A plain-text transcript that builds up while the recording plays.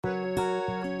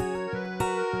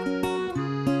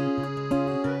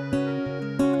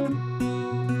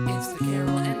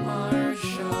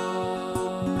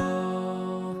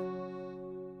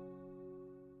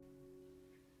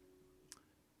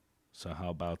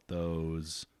about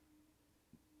those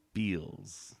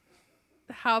Beals?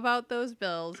 How about those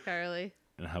bills, Carly?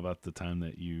 And how about the time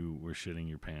that you were shitting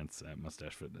your pants at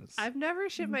Mustache Fitness? I've never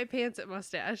shit my pants at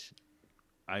Mustache.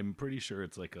 I'm pretty sure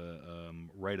it's like a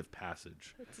rite of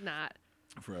passage. It's not.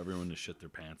 For everyone to shit their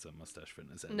pants at Mustache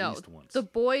Fitness at No, least once. the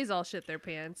boys all shit their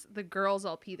pants. The girls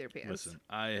all pee their pants. Listen,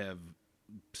 I have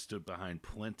stood behind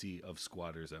plenty of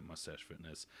squatters at Mustache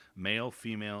Fitness, male,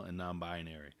 female, and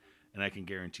non-binary, and I can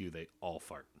guarantee you they all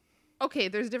fart. Okay,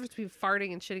 there's a difference between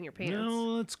farting and shitting your pants.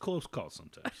 No, it's close call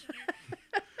sometimes.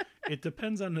 It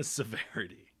depends on the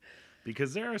severity,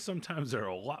 because there are some times that are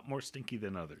a lot more stinky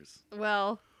than others.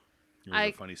 Well, There was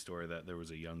a funny story that there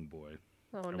was a young boy.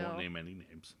 Oh, I no. won't name any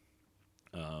names.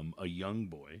 A young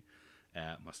boy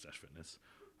at Mustache Fitness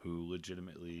who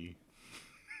legitimately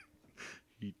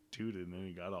he tooted and then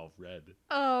he got all red.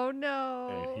 Oh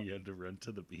no! And he had to run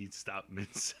to he stopped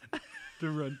mid-sentence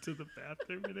to run to the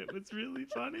bathroom, and it was really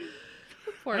funny.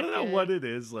 Poor I don't know kid. what it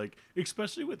is, like,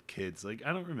 especially with kids. Like,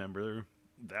 I don't remember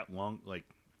that long, like,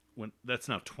 when that's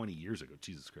now 20 years ago.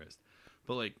 Jesus Christ.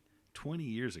 But like 20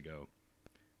 years ago,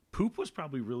 poop was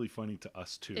probably really funny to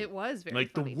us too. It was very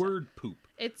like funny the word poop.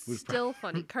 It's was still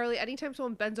funny. Carly, anytime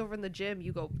someone bends over in the gym,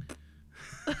 you go.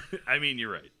 I mean,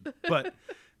 you're right. But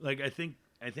like I think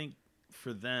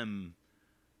for them,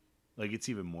 like, it's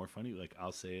even more funny. Like,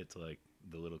 I'll say it to like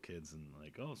the little kids and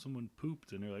like, oh, someone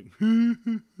pooped, and they're like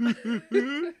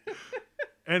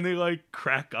and they like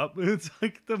crack up. It's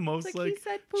like the most like he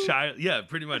said poop. child. Yeah,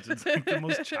 pretty much. It's like the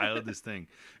most childish thing.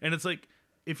 And it's like,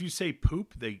 if you say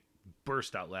poop, they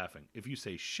burst out laughing. If you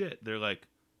say shit, they're like,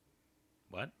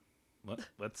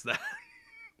 what's that?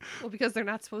 Well, because they're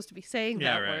not supposed to be saying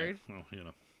that word. Well, you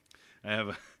know,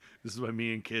 this is why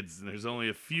me and kids, and there's only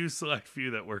a select few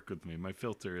that work with me. My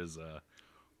filter is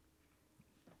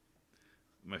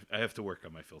I have to work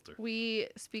on my filter.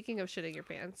 Speaking of shitting your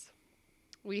pants,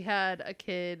 we had a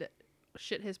kid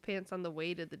shit his pants on the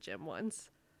way to the gym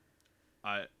once.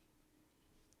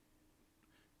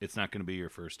 It's not going to be your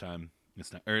first time.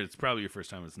 It's not, or it's probably your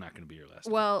first time. It's not going to be your last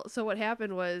time. Well, so what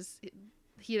happened was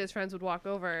he and his friends would walk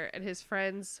over, and his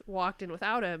friends walked in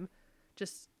without him,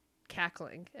 just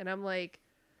cackling. And I'm like,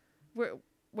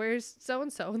 where's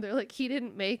so-and-so? And they're like, he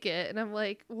didn't make it. And I'm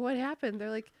like, what happened?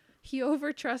 They're like, he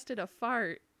overtrusted a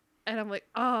fart. And I'm like,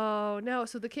 oh, no.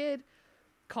 So the kid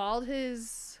called I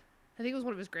think it was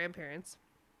one of his grandparents.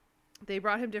 They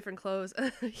brought him different clothes.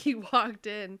 He walked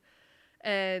in,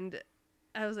 and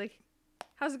I was like,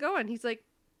 how's it going? He's like,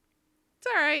 it's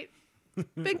all right.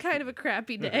 Been kind of a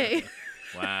crappy day.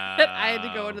 Wow. I had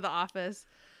to go into the office,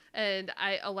 and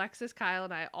Alexis, Kyle,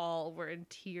 and I all were in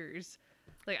tears.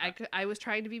 Like, I was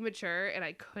trying to be mature, and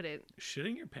I couldn't.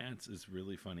 Shitting your pants is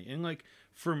really funny. And like,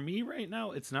 for me right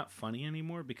now, it's not funny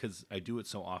anymore because I do it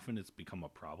so often. It's become a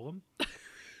problem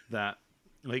that,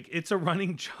 like, it's a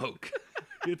running joke.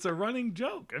 It's a running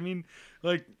joke. I mean,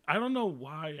 like, I don't know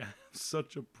why I have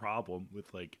such a problem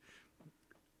with, like,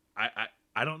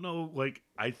 I don't know. Like,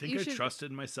 I think I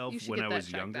trusted myself when I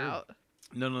was younger. Out.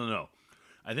 No.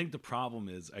 I think the problem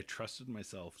is I trusted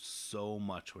myself so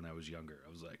much when I was younger.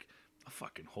 I was like, I'll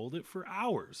fucking hold it for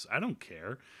hours. I don't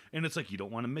care. And it's like, you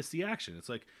don't want to miss the action. It's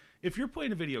like, if you're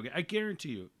playing a video game, I guarantee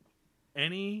you,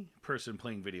 any person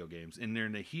playing video games and they're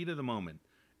in the heat of the moment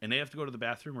and they have to go to the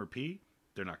bathroom or pee,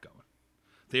 they're not going.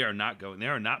 They are not going. They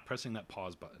are not pressing that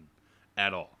pause button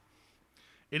at all.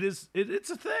 It's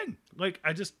a thing. Like,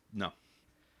 no.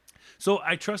 So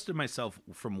I trusted myself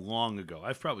from long ago.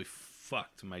 I've probably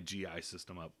fucked my GI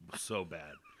system up so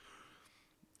bad.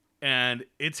 And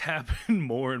it's happened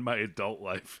more in my adult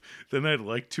life than I'd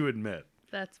like to admit.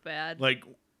 That's bad. Like,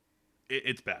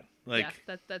 it's bad. Like,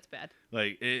 yeah, that's bad.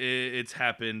 Like, it's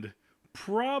happened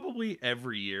probably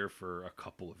every year for a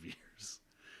couple of years.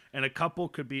 And a couple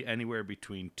could be anywhere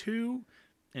between 2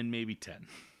 and maybe 10.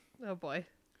 Oh, boy.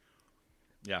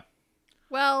 Yeah.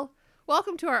 Well,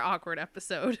 welcome to our awkward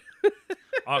episode.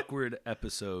 Awkward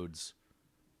episodes.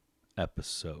 All right.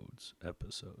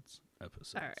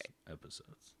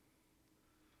 Episodes.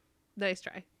 Nice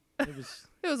try. It was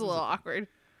a little awkward.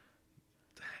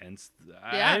 Hence,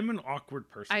 Yeah. I'm an awkward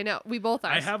person. I know. We both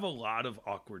are. I have a lot of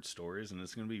awkward stories, and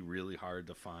it's going to be really hard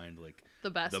to find, like,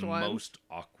 the best the ones. most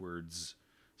awkward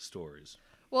stories.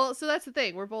 Well, so that's the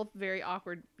thing. We're both very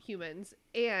awkward humans,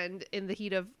 and in the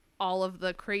heat of all of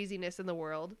the craziness in the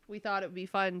world, we thought it would be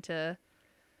fun to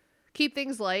keep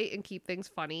things light and keep things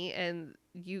funny. And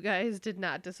you guys did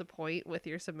not disappoint with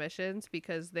your submissions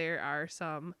because there are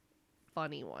some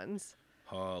funny ones.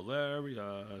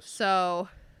 Hilarious. So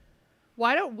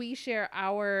why don't we share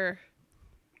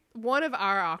one of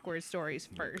our awkward stories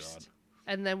first,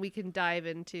 and then we can dive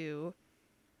into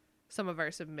some of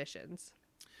our submissions.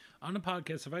 On the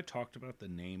podcast, have I talked about the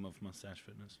name of Mustache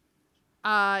Fitness?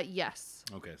 Yes.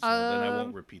 Okay, so then I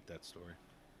won't repeat that story.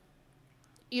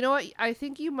 You know what? I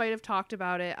think you might have talked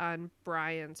about it on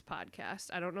Brian's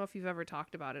podcast. I don't know if you've ever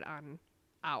talked about it on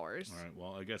ours. All right,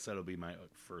 well, I guess that'll be my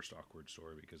first awkward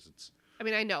story because it's... I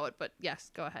mean, I know it, but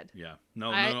yes, go ahead. Yeah.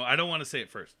 No, I don't want to say it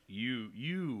first.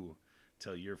 You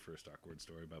tell your first awkward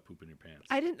story about pooping your pants.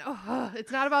 I didn't... Oh,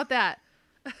 it's not about that.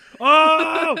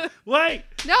 Oh, wait.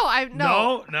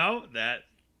 No, No, that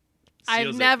I've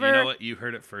seals never... it. You know what? You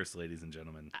heard it first, ladies and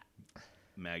gentlemen.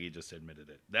 Maggie just admitted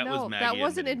it. That was Maggie. That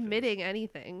wasn't admitting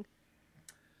anything.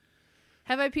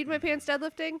 Have I peed my pants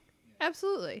deadlifting?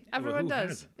 Absolutely. Everyone does.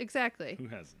 Hasn't? Exactly. Who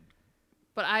hasn't?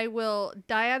 But I will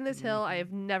die on this hill. I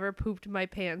have never pooped my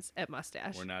pants at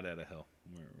Mustache. We're not at a hill.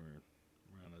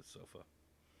 We're on a sofa.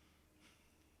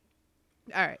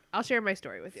 All right. I'll share my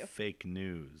story with you. Fake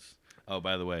news. Oh,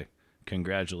 by the way,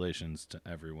 congratulations to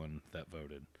everyone that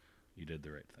voted. You did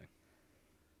the right thing.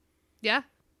 Yeah?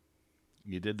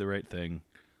 You did the right thing,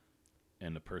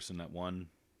 and the person that won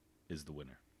is the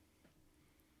winner.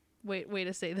 Way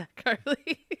to say that,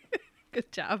 Carly.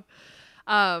 Good job.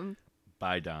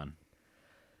 Bye, Don.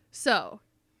 So,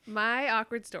 my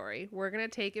awkward story, we're going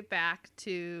to take it back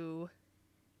to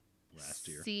Last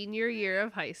year. Senior year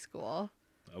of high school.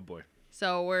 Oh, boy.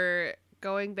 So, we're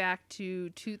going back to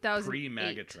 2008.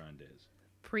 Pre-Magatron days.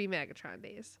 Pre-Magatron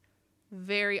days.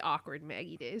 Very awkward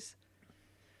Maggie days.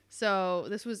 So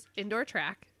this was indoor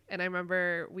track, and I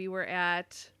remember we were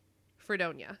at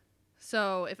Fredonia.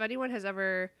 So if anyone has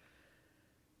ever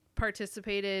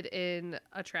participated in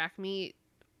a track meet,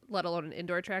 let alone an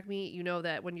indoor track meet, you know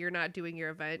that when you're not doing your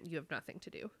event, you have nothing to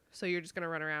do. So you're just going to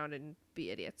run around and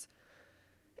be idiots.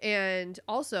 And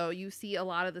also, you see a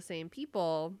lot of the same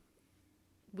people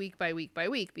week by week by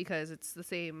week because it's the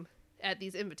same at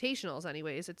these invitationals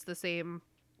anyways. It's the same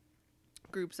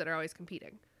groups that are always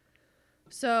competing.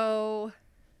 So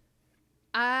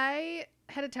I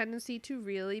had a tendency to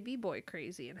really be boy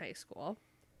crazy in high school.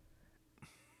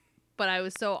 But I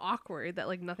was so awkward that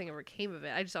like nothing ever came of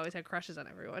it. I just always had crushes on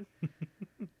everyone.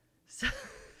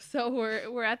 So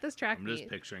we're at this track meet. I'm just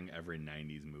picturing every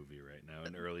 90s movie right now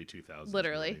in early 2000s.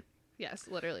 Literally. Movie. Yes,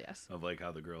 literally, yes. Of like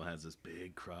how the girl has this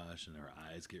big crush and her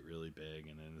eyes get really big,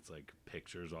 and then it's like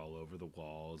pictures all over the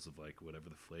walls of like whatever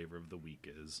the flavor of the week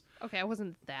is. Okay, I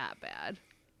wasn't that bad.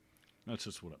 That's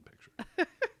just what I'm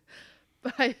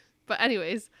But picturing.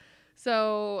 anyways,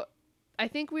 so I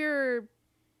think we were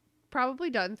probably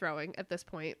done throwing at this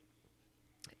point,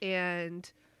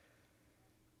 and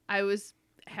I was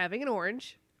having an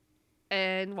orange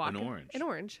and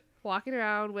walking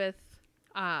around with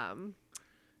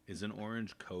Is an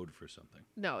orange code for something?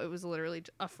 No, it was literally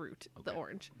a fruit. Okay. The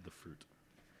orange. The fruit.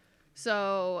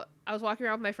 So I was walking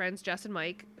around with my friends Jess and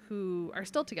Mike, who are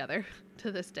still together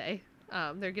to this day.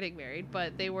 They're getting married,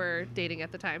 but they were dating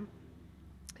at the time.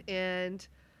 And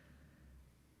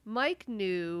Mike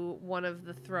knew one of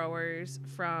the throwers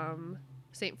from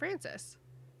St. Francis.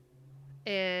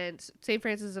 And St.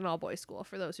 Francis is an all-boys school,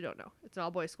 for those who don't know. It's an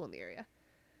all-boys school in the area.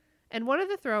 And one of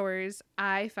the throwers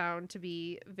I found to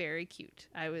be very cute.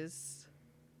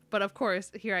 But of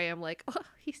course, here I am like, oh,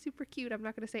 he's super cute. I'm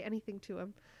not going to say anything to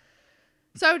him.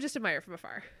 So I would just admire from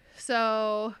afar.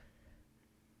 So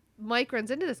Mike runs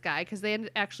into this guy because they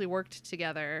actually worked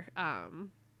together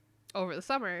over the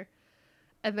summer.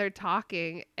 And they're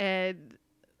talking, and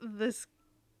this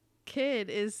kid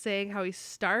is saying how he's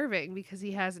starving because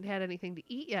he hasn't had anything to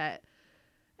eat yet.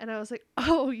 And I was like,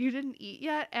 oh, you didn't eat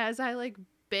yet? As I like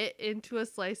bit into a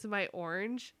slice of my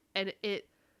orange, and it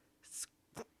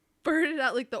spurted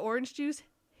out, like the orange juice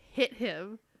hit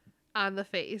him on the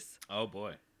face. Oh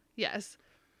boy. Yes.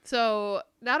 So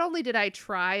not only did I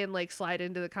try and like slide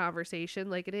into the conversation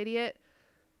like an idiot,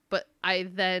 but I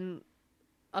then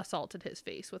assaulted his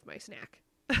face with my snack.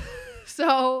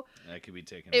 So that could be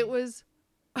taken. It was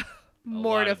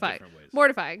mortifying.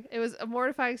 Mortifying. It was a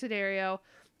mortifying scenario.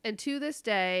 And to this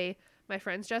day, my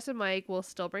friends Jess and Mike will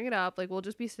still bring it up. Like, we'll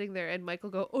just be sitting there and Mike will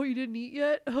go, oh, you didn't eat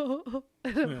yet? And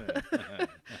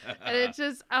it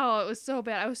just, it was so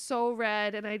bad. I was so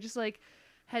red, and I just like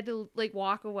had to like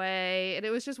walk away. And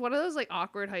it was just one of those like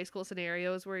awkward high school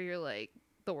scenarios where you're like,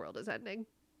 the world is ending.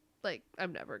 Like,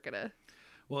 I'm never gonna.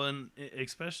 Well, and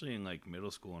especially in like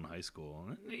middle school and high school,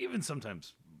 and even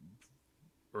sometimes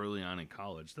early on in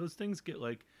college, those things get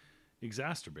like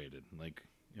exacerbated. Like,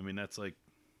 I mean, that's like,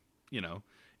 you know,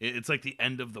 it's like the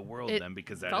end of the world then,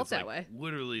 because that is like way.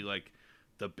 Literally like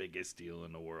the biggest deal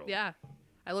in the world. Yeah.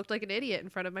 I looked like an idiot in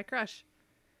front of my crush.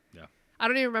 Yeah. I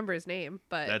don't even remember his name,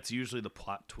 but that's usually the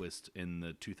plot twist in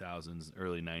the 2000s,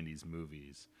 early 90s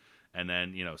movies, And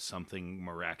then, something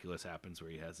miraculous happens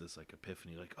where he has this like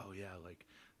epiphany, like, oh yeah, like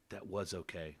that was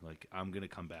okay. Like I'm going to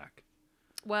come back.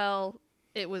 Well,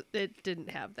 it didn't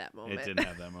have that moment. It didn't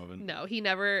have that moment. No, he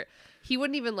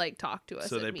wouldn't even like talk to us.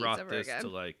 So they brought this again. to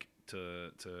like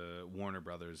to Warner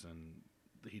Brothers, and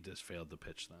he just failed to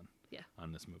pitch then. Yeah.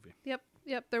 On this movie. Yep.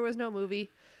 There was no movie,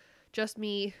 just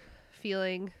me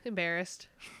feeling embarrassed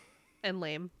and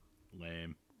lame.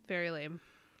 Very lame.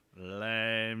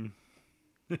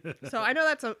 So I know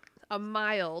that's a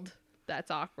mild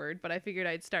that's awkward, but I figured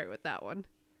I'd start with that one.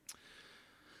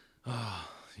 Oh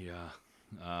yeah.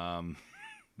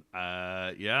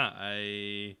 Yeah,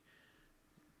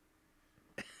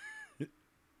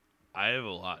 I have a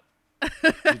lot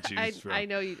to choose from. I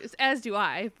know you just, as do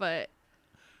I, but.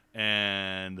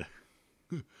 And,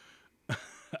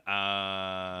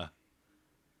 I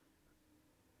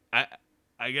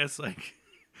guess like,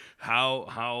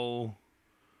 how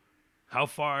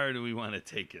far do we want to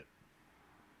take it?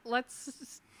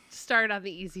 Let's start on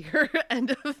the easier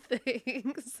end of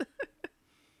things.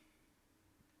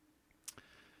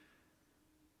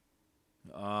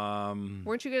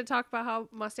 Weren't you going to talk about how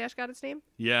Mustache got its name?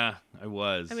 Yeah, I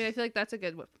was. I mean, I feel like that's a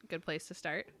good place to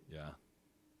start. Yeah,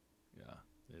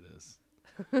 it is.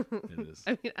 It is.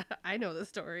 I mean, I know the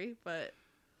story, but.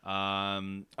 All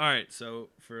right. So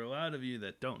for a lot of you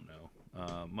that don't know,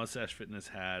 Mustache Fitness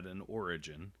had an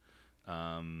origin,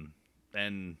 and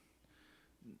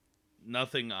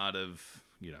nothing out of,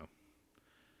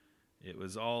 it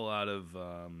was all out of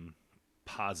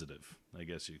positive, I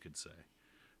guess you could say.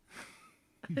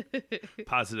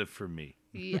 Positive for me.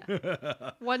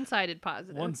 Yeah. One-sided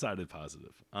positive. One-sided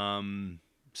positive.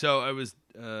 So I was,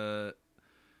 I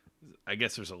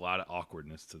guess there's a lot of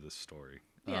awkwardness to this story.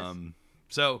 Yes.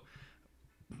 So,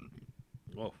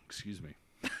 whoa, excuse me.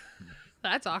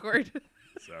 That's awkward.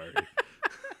 Sorry. I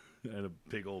had a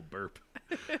big old burp.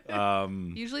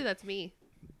 Usually that's me.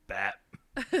 Bat.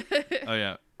 Oh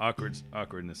yeah,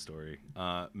 awkwardness story.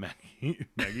 Maggie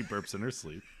burps in her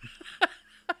sleep.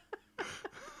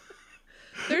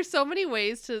 There's so many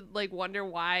ways to like wonder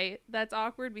why that's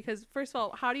awkward, because first of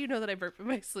all, how do you know that I burp in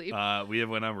my sleep? We have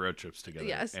went on road trips together.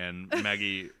 Yes. And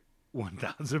Maggie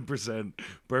 1000%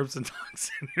 burps and talks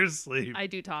in her sleep. I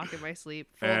do talk in my sleep,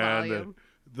 full and volume.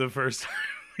 The first time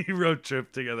we road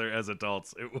trip together as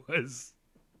adults,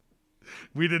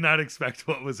 we did not expect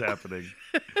what was happening.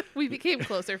 We became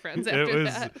closer friends after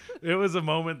that. It was a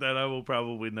moment that I will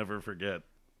probably never forget.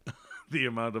 The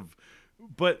amount of,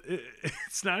 but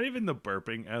it's not even the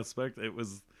burping aspect. It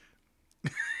was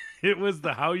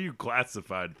the how you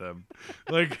classified them.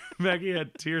 Like Maggie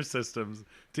had tier systems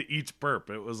to each burp.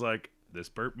 It was like, this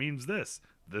burp means this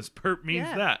burp means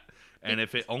that. And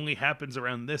if it only happens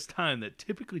around this time, that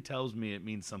typically tells me it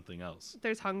means something else.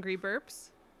 There's hungry burps.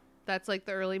 That's like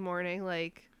the early morning,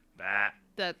 like Bah.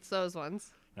 that's those ones.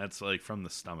 That's like from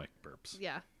the stomach burps.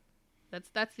 Yeah.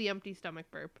 That's the empty stomach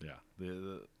burp. Yeah.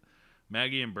 The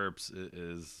Maggie and burps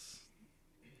is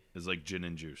like gin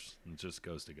and juice. It just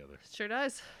goes together. Sure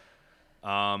does.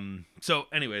 So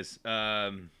anyways,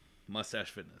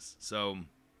 Mustache Fitness. So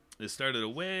it started a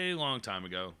way long time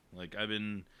ago. Like I've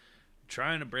been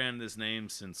trying to brand this name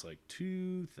since like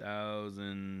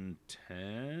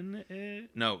 2010.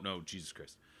 No, Jesus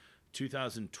Christ.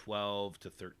 2012 to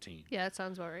 13. Yeah, that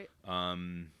sounds about right.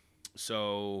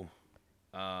 So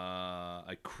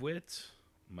I quit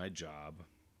my job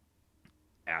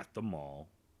at the mall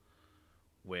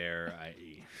where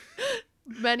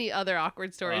Many other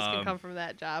awkward stories can come from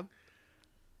that job.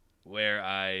 Where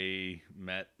I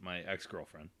met my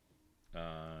ex-girlfriend.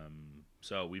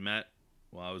 So we met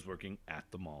while I was working at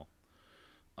the mall.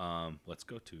 Let's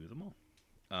go to the mall.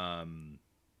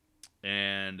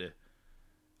 And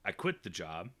I quit the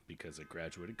job because I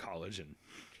graduated college and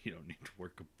you don't need to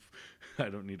work. I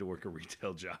don't need to work a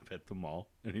retail job at the mall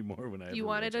anymore. When I You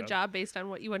wanted a job based on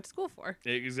what you went to school for.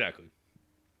 Exactly.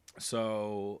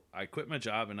 So I quit my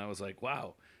job and I was like,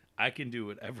 wow, I can do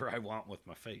whatever I want with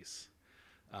my face.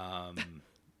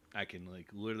 I can like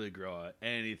literally grow out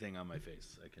anything on my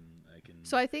face. I can.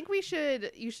 So I think you should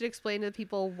explain to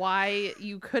people why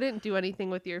you couldn't do anything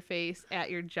with your face at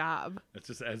your job. It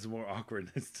just adds more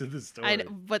awkwardness to the story.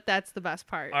 But that's the best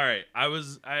part. All right, I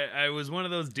was one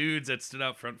of those dudes that stood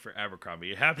out front for Abercrombie.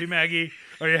 You happy, Maggie?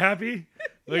 Are you happy?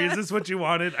 Like, yes. Is this what you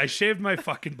wanted? I shaved my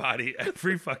fucking body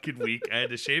every fucking week. I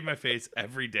had to shave my face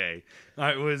every day.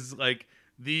 I was like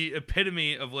the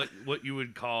epitome of what you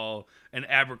would call an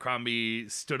Abercrombie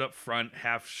stood up front,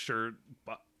 half shirt,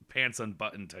 pants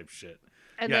unbuttoned type shit.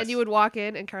 And then you would walk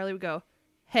in and Carly would go,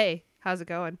 "Hey, how's it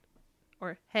going?"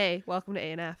 Or, "Hey, welcome to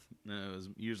A&F." No, it was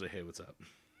usually, "Hey, what's up?"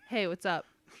 "Hey, what's up?"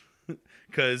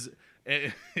 Because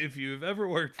if you've ever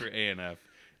worked for A&F,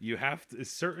 you have to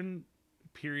certain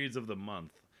periods of the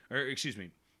month, or excuse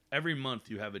me, every month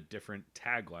you have a different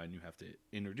tagline you have to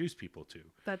introduce people to.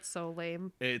 That's so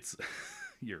lame. It's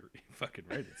you're fucking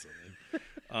right. It's so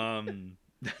lame.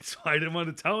 That's why I didn't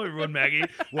want to tell everyone, Maggie,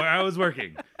 where I was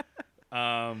working.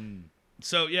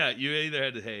 So yeah, you either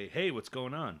had to, hey, what's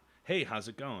going on? Hey, how's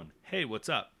it going? Hey, what's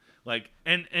up? Like,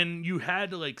 and you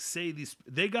had to like say these.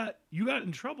 You got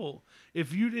in trouble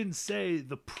if you didn't say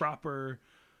the proper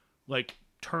like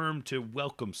term to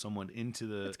welcome someone into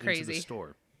the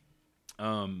store.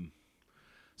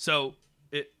 So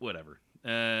it whatever.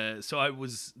 So I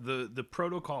was the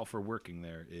protocol for working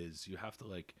there is you have to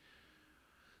like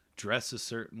dress a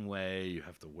certain way. You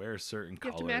have to wear certain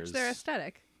colors. You have to match their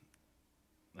aesthetic.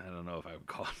 I don't know if I would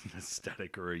call it an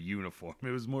aesthetic or a uniform. It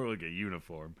was more like a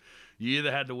uniform. You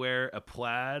either had to wear a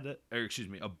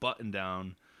a button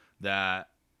down that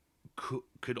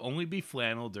could only be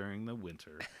flannel during the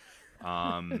winter.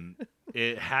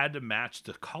 It had to match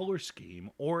the color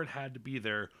scheme, or it had to be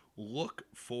their look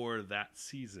for that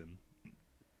season,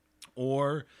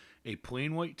 or a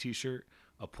plain white t-shirt,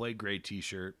 a plain gray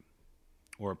t-shirt,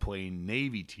 or a plain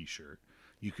navy t-shirt.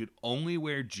 You could only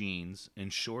wear jeans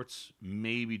and shorts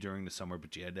maybe during the summer,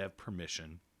 but you had to have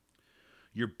permission.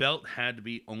 Your belt had to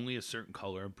be only a certain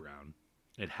color of brown.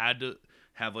 It had to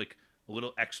have like a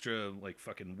little extra like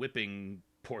fucking whipping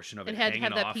portion of it hanging off. It had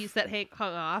to have that piece that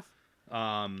hung off.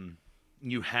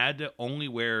 You had to only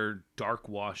wear dark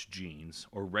wash jeans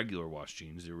or regular wash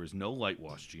jeans. There was no light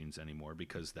wash jeans anymore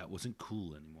because that wasn't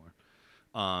cool anymore.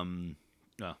 No,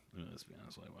 let's be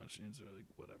honest, light wash jeans are like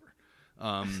whatever.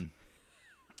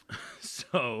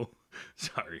 So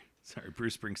sorry,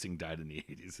 Bruce Springsteen died in the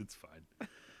 80s. It's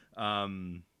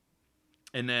fine.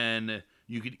 And then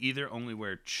you could either only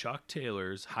wear Chuck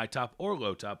Taylors, high top or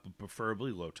low top, but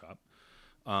preferably low top,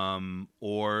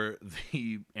 or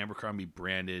the Abercrombie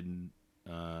branded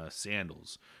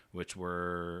sandals, which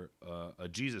were a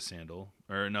Jesus sandal,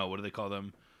 or no, what do they call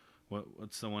them?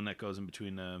 What's the one that goes in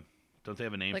between the? Don't they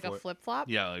have a name like for it? Like a flip flop?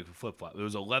 Yeah, like a flip flop. It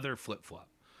was a leather flip flop.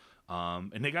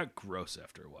 And they got gross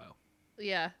after a while.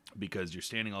 Yeah. Because you're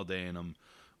standing all day in them,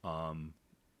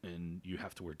 and you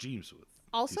have to wear jeans with.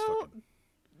 Also,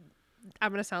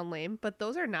 I'm going to sound lame, but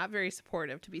those are not very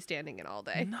supportive to be standing in all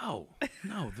day. No,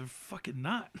 they're fucking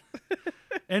not.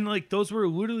 And like those were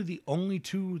literally the only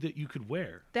two that you could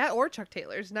wear. That or Chuck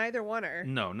Taylors. Neither one are.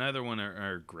 No, neither one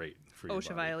are great for your OSHA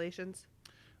body. violations.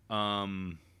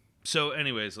 So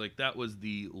anyways, like that was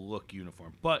the look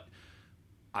uniform. But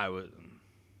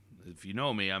if you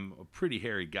know me, I'm a pretty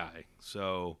hairy guy.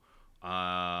 So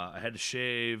I had to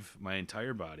shave my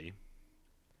entire body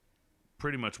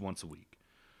pretty much once a week.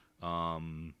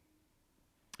 And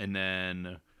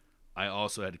then I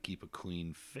also had to keep a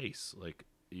clean face. Like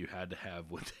you had to have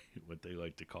what they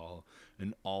like to call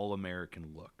an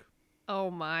all-American look.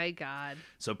 Oh my God.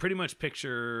 So pretty much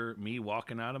picture me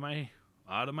walking out of my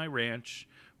ranch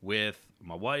with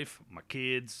my wife, my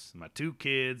kids, my 2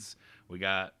 kids. We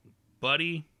got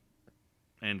Buddy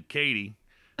and Katie,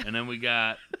 and then we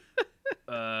got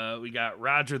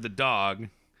Roger the dog,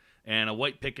 and a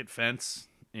white picket fence.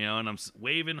 You know, and I'm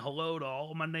waving hello to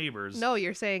all my neighbors. No,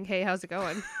 you're saying, "Hey, how's it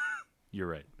going?" You're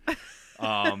right.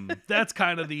 That's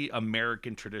kind of the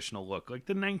American traditional look, like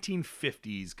the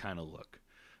 1950s kind of look.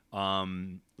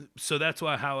 So that's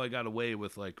how I got away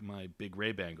with like my big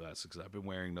Ray-Ban glasses, because I've been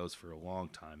wearing those for a long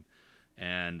time,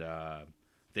 and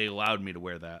they allowed me to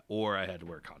wear that, or I had to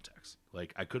wear contacts.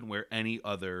 Like I couldn't wear any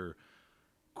other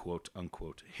quote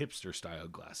unquote hipster style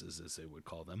glasses, as they would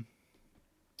call them.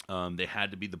 They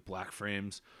had to be the black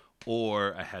frames,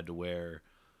 or I had to wear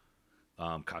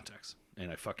contacts,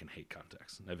 and I fucking hate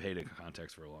contacts. I've hated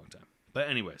contacts for a long time. But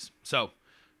anyways, so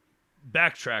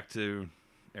backtrack to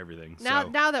everything.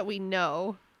 Now that we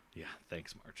know. Yeah,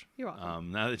 thanks, Marge. You're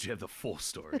welcome. Now that you have the full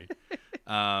story.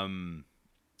 I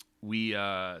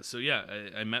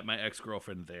met my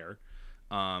ex-girlfriend there.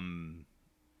 And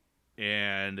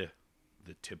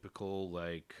the typical,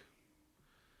 like,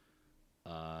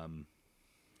 what's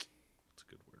a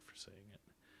good word for saying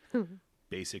it?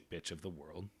 Basic bitch of the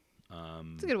world.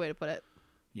 It's a good way to put it.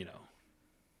 You know,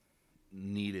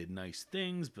 needed nice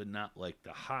things, but not like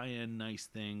the high-end nice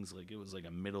things. Like it was like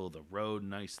a middle of the road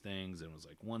nice things, and it was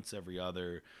like once every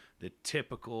other, the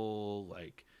typical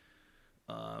like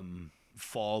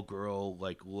fall girl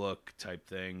like look type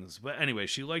things. But anyway,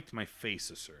 she liked my face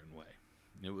a certain way.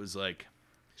 It was like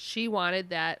she wanted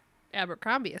that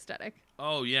Abercrombie aesthetic.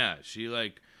 Oh yeah, she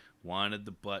like wanted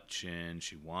the butt chin.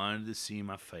 She wanted to see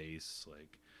my face.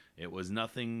 Like it was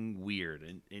nothing weird,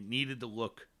 and it needed to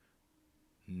look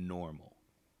normal.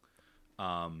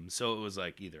 So it was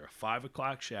like either a 5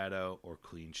 o'clock shadow or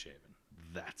clean shaven.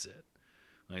 That's it.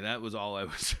 Like that was all I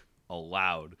was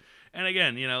allowed. And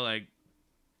again, you know, like,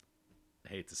 I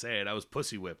hate to say it, I was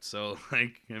pussy whipped. So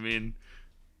like, I mean,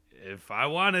 if I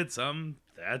wanted some,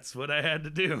 that's what I had to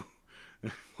do.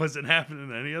 It wasn't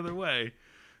happening any other way.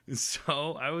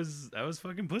 So I was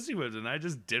fucking pussy whipped, and I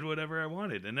just did whatever I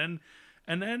wanted. And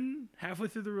then halfway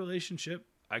through the relationship,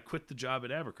 I quit the job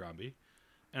at Abercrombie,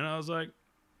 and I was like,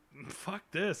 fuck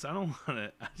this. I don't want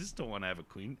to. I just don't want to have a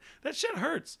clean. That shit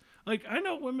hurts. Like, I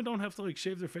know women don't have to like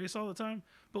shave their face all the time,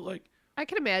 but like, I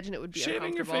can imagine it would be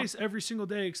shaving your uncomfortable. face every single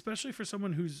day, especially for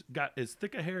someone who's got as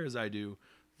thick a hair as I do,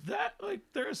 that like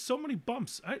there are so many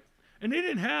bumps. And they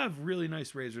didn't have really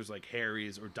nice razors like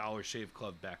Harry's or Dollar Shave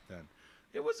Club back then.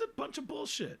 It was a bunch of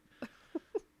bullshit.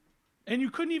 And you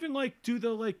couldn't even like do the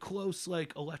like close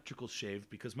like electrical shave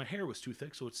because my hair was too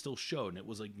thick, so it still showed, and it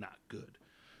was like not good.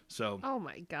 So Oh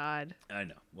my God. I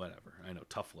know, whatever. I know,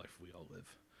 tough life we all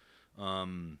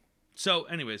live. So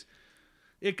anyways,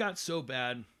 it got so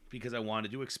bad because I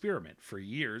wanted to experiment for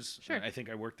years. Sure. I think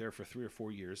I worked there for 3 or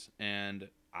 4 years, and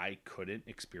I couldn't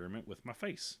experiment with my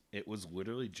face. It was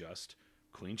literally just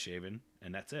clean shaven,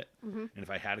 and that's it. Mm-hmm. And if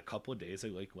I had a couple of days, I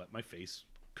like let my face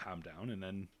calm down, and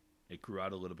then it grew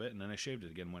out a little bit, and then I shaved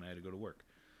it again when I had to go to work.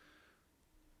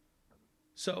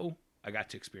 So I got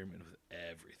to experiment with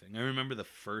everything. I remember the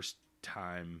first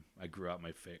time I grew out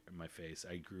my face,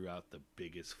 I grew out the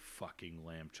biggest fucking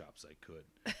lamb chops I could.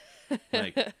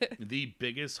 Like, the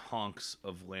biggest honks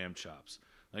of lamb chops.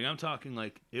 Like, I'm talking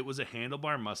like it was a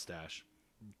handlebar mustache.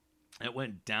 It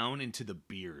went down into the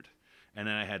beard, and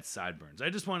then I had sideburns. I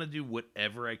just wanted to do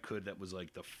whatever I could that was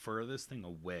like the furthest thing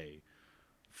away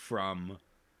from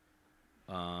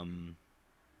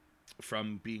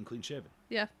being clean shaven.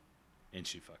 Yeah. And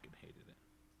she fucking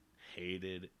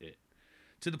hated it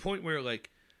to the point where like,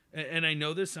 and I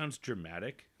know this sounds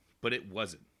dramatic, but it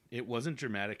wasn't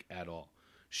dramatic at all.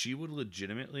 She would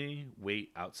legitimately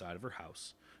wait outside of her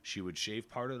house. She would shave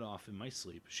part of it off in my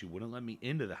sleep. She wouldn't let me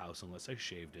into the house unless I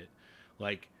shaved it.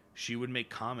 Like, she would make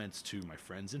comments to my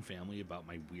friends and family about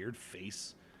my weird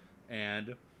face,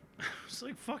 and I was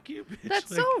like, fuck you, bitch.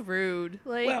 That's like, so rude.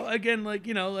 Like, well, again, like,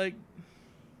 you know, like,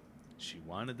 she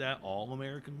wanted that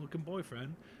all-American looking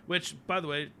boyfriend, which, by the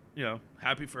way, you know,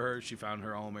 happy for her. She found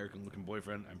her all-American looking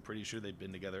boyfriend. I'm pretty sure they've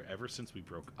been together ever since we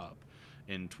broke up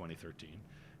in 2013.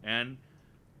 And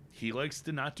he likes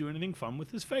to not do anything fun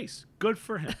with his face. Good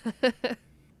for him.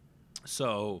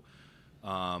 So,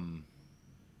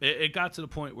 it got to the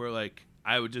point where, like,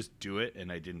 I would just do it,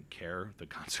 and I didn't care the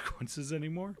consequences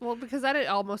anymore. well, because then it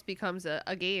almost becomes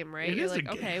a game, right? It You're is like,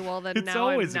 a game. okay, well then It's now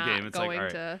always I'm a not game. It's going like, all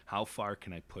right, to. how far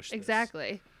can I push this?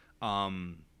 Exactly.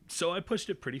 So I pushed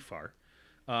it pretty far.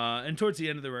 And towards the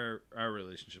end of our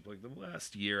relationship, like the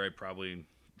last year, I probably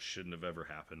shouldn't have ever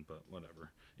happened, but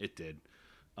whatever. It did.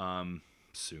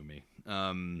 Sue me.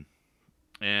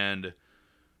 And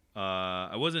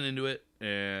I wasn't into it.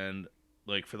 And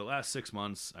like for the last 6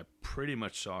 months, I pretty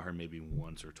much saw her maybe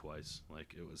once or twice.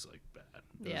 Like it was like bad.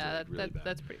 It Yeah, was, like, really bad.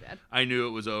 that's pretty bad. I knew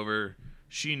it was over.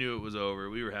 She knew it was over.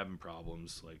 We were having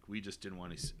problems. Like we just didn't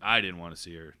want to. I didn't want to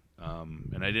see her.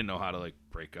 And I didn't know how to like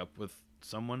break up with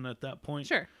someone at that point.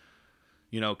 Sure.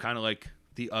 You know, kind of like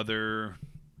the other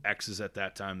exes at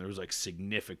that time. There was like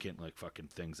significant like fucking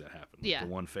things that happened. Like, Yeah. The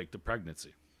one faked a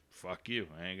pregnancy. Fuck you.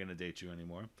 I ain't gonna date you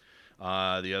anymore.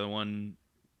 The other one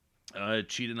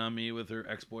cheated on me with her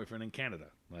ex-boyfriend in Canada.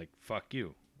 Like fuck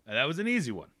you. And that was an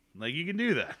easy one. Like you can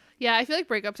do that. Yeah, I feel like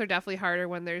breakups are definitely harder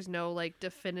when there's no like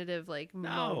definitive like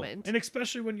moment. And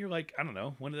especially when you're like, I don't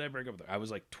know, when did I break up with her? I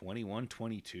was like 21,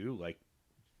 22, like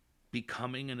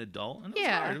becoming an adult. And it was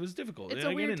hard. It was difficult. It's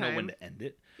and a weird I didn't know when time. to end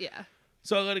it. Yeah.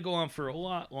 So I let it go on for a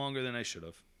lot longer than I should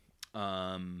have.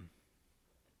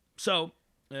 So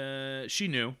she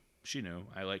knew.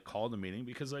 I like called a meeting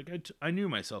because like I knew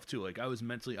myself too. Like I was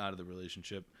mentally out of the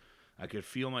relationship. I could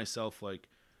feel myself like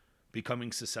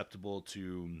becoming susceptible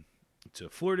to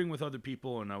flirting with other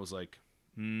people, and I was like,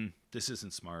 this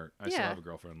isn't smart. I still have a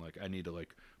girlfriend. Like I need to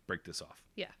like break this off.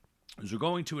 Yeah. As we're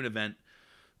going to an event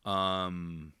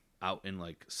out in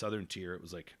like Southern Tier, it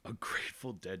was like a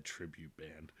Grateful Dead tribute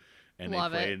band,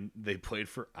 and they played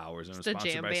for hours, and it was Just a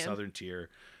sponsored jam by band. Southern Tier,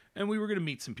 and we were gonna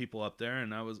meet some people up there,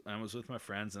 and I was with my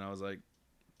friends, and I was like,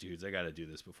 dudes, I got to do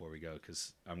this before we go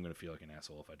because I'm gonna feel like an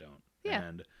asshole if I don't. Yeah.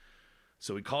 And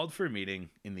so we called for a meeting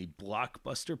in the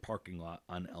Blockbuster parking lot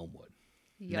on Elmwood.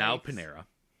 Yikes. Now Panera,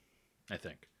 I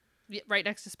think. Yeah, right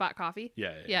next to Spot Coffee.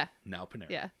 Yeah. Now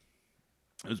Panera. Yeah.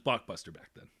 It was Blockbuster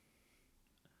back then.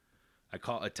 I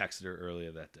texted her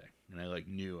earlier that day, and I like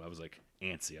knew I was like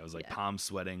antsy. I was like palms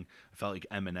sweating. I felt like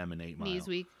Eminem in 8 Mile. Knees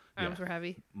weak. Arms were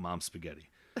heavy. Mom spaghetti.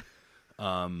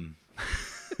 And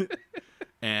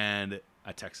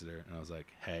I texted her and I was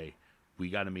like, hey, we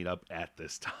got to meet up at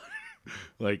this time.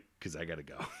 Like, because I got to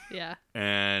go. Yeah.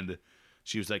 And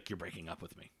she was like, you're breaking up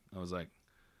with me. I was like,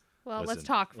 well, listen, let's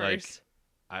talk first.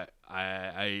 Like,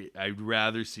 I'd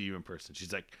rather see you in person.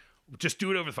 She's like, just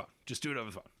do it over the phone. Just do it over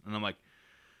the phone. And I'm like,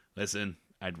 listen,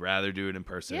 I'd rather do it in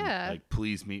person. Yeah. Like,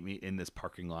 please meet me in this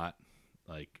parking lot.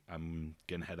 Like, I'm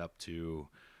going to head up to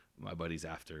my buddies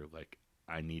after. Like,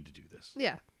 I need to do this.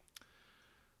 Yeah.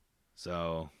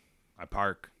 So I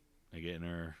park. I get in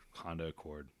her Honda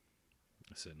Accord.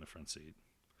 I sit in the front seat.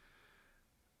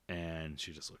 And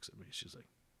she just looks at me. She's like,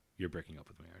 you're breaking up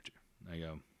with me, aren't you? And I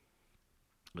go,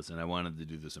 listen, I wanted to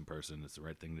do this in person. It's the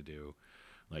right thing to do.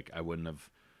 Like, I wouldn't have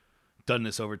done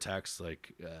this over text.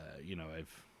 Like,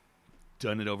 I've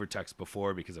done it over text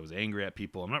before because I was angry at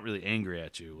people. I'm not really angry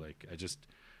at you. Like, I just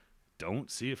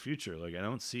don't see a future. Like, I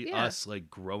don't see us, like,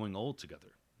 growing old together.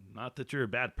 Not that you're a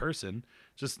bad person,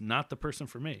 just not the person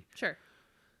for me. Sure.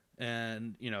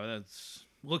 And, that's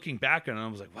looking back on it, I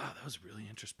was like, wow, that was really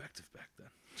introspective back then.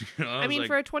 I mean, like,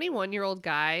 for a 21-year-old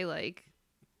guy, like,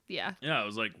 yeah. Yeah, I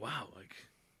was like, wow, like,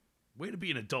 way to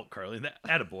be an adult, Carly. That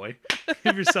attaboy.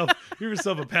 give yourself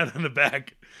a pat on the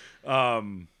back.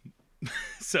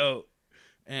 So,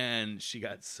 and she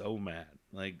got so mad.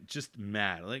 Like, just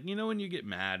mad. Like, when you get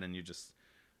mad and you're just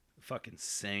fucking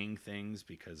saying things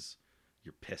because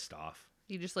you're pissed off.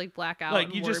 You just, like, black out.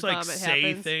 Like, you just, like, say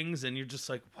happens. things and you're just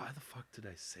like, why the fuck did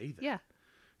I say that? Yeah.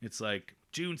 It's like,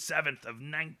 June 7th of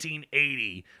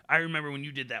 1980. I remember when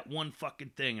you did that one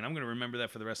fucking thing, and I'm going to remember that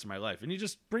for the rest of my life. And you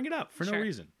just bring it up for no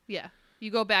reason. Yeah.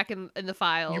 You go back in the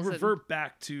files. You revert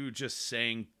back to just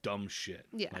saying dumb shit.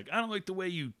 Yeah. Like, I don't like the way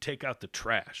you take out the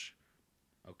trash.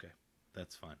 Okay,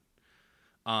 that's fine.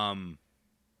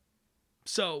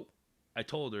 So I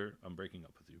told her I'm breaking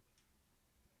up with you.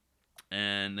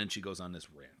 And then she goes on this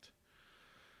rant.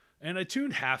 And I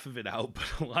tuned half of it out, but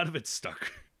a lot of it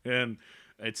stuck. And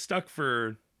it stuck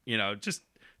for,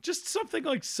 just something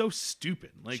like so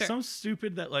stupid. Like so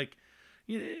stupid that like,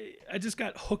 I just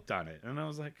got hooked on it. And I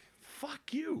was like,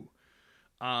 fuck you.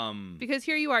 Because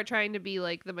here you are trying to be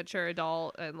like the mature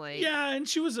adult and like. Yeah, and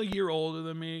she was a year older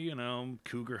than me,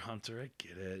 cougar hunter. I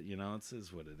get it. It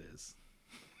is what it is.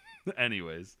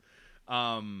 Anyways.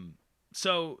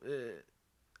 So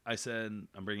I said,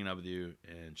 I'm breaking up with you.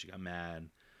 And she got mad.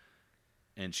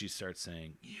 And she starts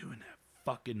saying, you and that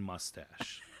fucking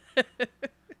mustache.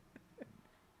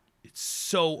 It's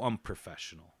so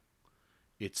unprofessional.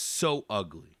 It's so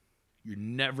ugly. You're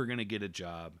never going to get a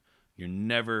job. You're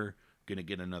never going to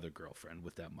get another girlfriend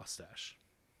with that mustache.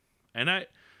 And I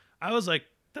was like,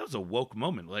 that was a woke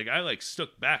moment. Like, I like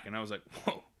stuck back and I was like,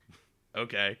 whoa,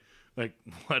 okay. Like,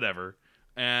 whatever.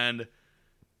 And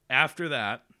after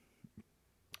that,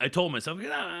 I told myself,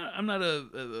 I'm not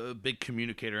a big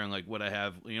communicator on like what I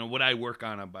have, what I work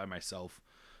on by myself.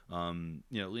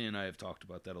 Leah and I have talked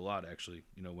about that a lot, actually.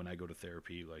 When I go to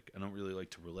therapy, like I don't really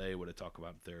like to relay what I talk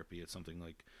about in therapy. It's something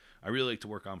like I really like to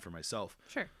work on for myself.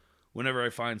 Sure. Whenever I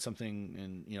find something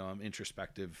and, I'm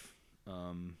introspective,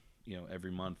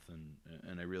 every month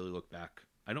and I really look back,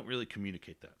 I don't really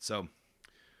communicate that. So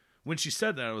when she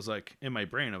said that, I was like, in my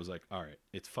brain, I was like, all right,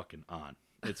 it's fucking on.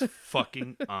 It's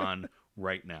fucking on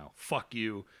right now. Fuck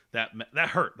you. That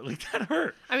hurt. Like that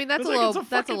hurt. I mean, that's a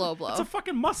low blow. It's a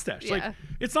fucking mustache. Yeah. Like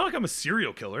it's not like I'm a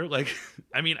serial killer. Like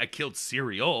I mean, I killed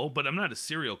cereal, but I'm not a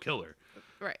serial killer.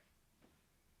 Right.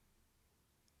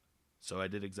 So I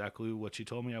did exactly what she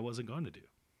told me I wasn't going to do.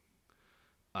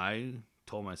 I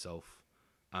told myself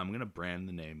I'm going to brand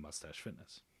the name Mustache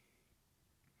Fitness.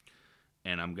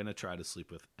 And I'm going to try to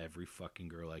sleep with every fucking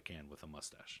girl I can with a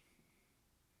mustache.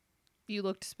 You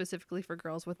looked specifically for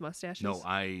girls with mustaches? No,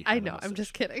 I know. I'm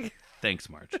just kidding. Thanks,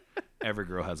 Marge. Every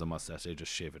girl has a mustache. They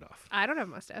just shave it off. I don't have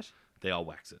a mustache. They all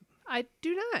wax it. I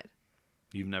do not.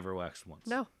 You've never waxed once?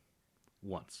 No.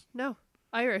 Once? No.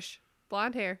 Irish.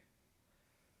 Blonde hair.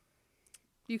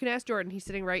 You can ask Jordan. He's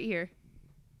sitting right here.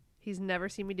 He's never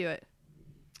seen me do it.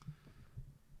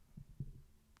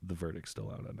 The verdict's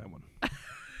still out on that one.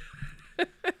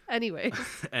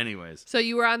 Anyways. So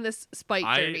you were on this spite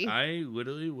journey. I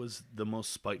literally was the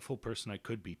most spiteful person I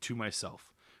could be to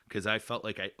myself because I felt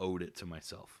like I owed it to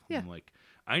myself. Yeah. I'm like,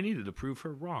 I needed to prove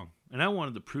her wrong. And I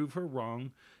wanted to prove her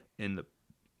wrong in the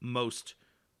most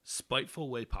spiteful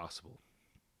way possible.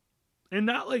 And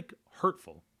not like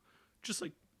hurtful. Just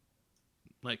like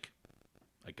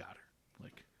I got her.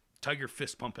 Like tiger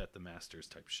fist pump at the Masters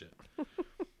type shit.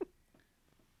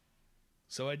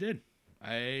 So I did.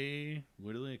 I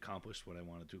literally accomplished what I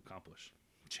wanted to accomplish.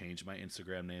 Changed my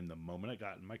Instagram name the moment I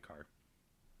got in my car.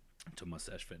 to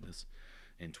Mustache Fitness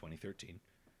in 2013.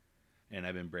 And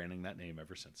I've been branding that name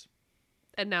ever since.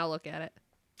 And now look at it.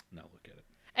 Now look at it.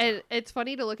 And it's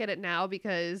funny to look at it now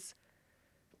because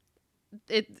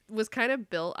it was kind of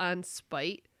built on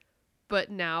spite,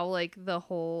 but now like the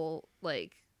whole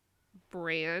like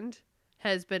brand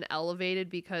has been elevated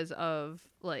because of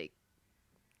like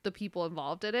the people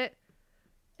involved in it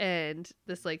and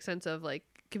this like sense of like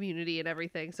community and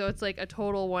everything. So it's like a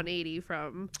total 180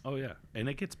 from. Oh yeah, and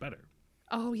it gets better.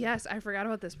 Oh yes, I forgot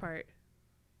about this part.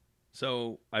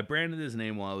 So I branded his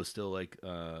name while I was still like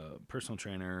personal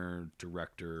trainer,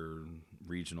 director,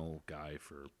 regional guy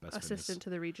for Best Assistant Fitness. to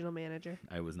the regional manager.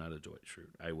 I was not a Dwight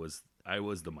Schrute. I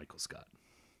was the Michael Scott.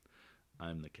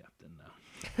 I'm the captain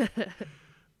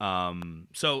now.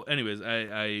 So anyways,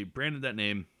 I branded that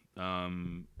name,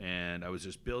 and I was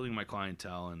just building my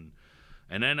clientele,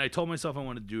 and then I told myself I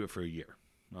wanted to do it for a year.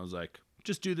 I was like,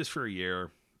 just do this for a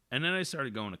year. And then I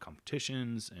started going to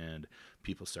competitions, and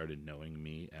people started knowing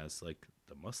me as like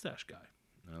the mustache guy.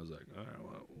 And I was like, all right,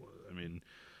 well, I mean,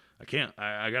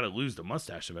 I got to lose the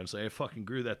mustache eventually. I fucking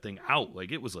grew that thing out.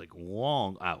 Like it was like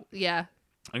long out. Yeah.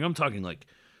 Like I'm talking like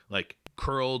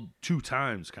curled 2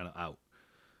 times kind of out.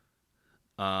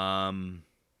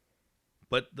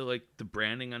 But the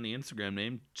branding on the Instagram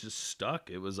name just stuck.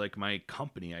 It was like my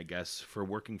company, I guess, for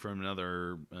working for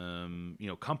another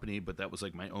company, but that was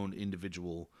like my own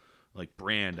individual like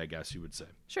brand, I guess you would say.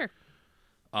 Sure.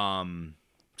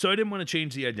 So I didn't want to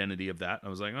change the identity of that. I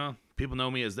was like, oh, people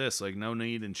know me as this, like no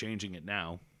need in changing it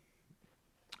now.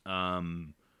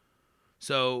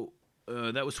 So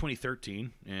that was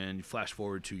 2013, and you flash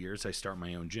forward 2 years, I start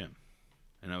my own gym.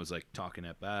 And I was like talking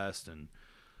at Best, and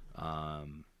what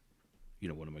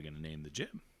am I going to name the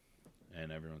gym?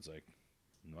 And everyone's like,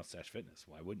 Mustache Fitness.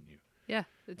 Why wouldn't you? Yeah,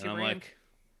 it's and your I'm brand. like,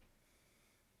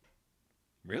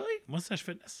 really? Mustache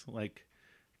Fitness? Like,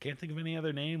 can't think of any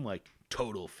other name, like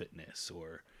Total Fitness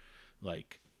or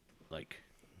like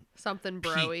Something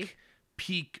broy.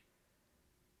 Peak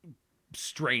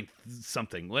strength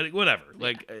something, whatever. Yeah.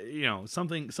 Like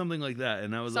something like that.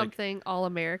 And I was something all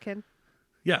American.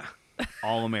 Yeah.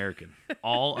 All American.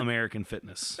 All American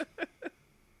Fitness.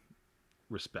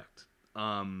 Respect.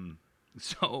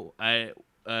 So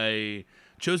I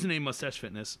chose the name Mustache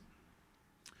Fitness,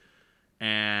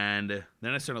 and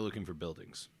then I started looking for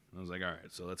buildings. I was like, all right,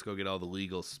 so let's go get all the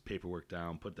legal paperwork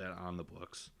down, put that on the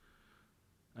books.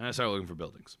 And I started looking for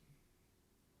buildings.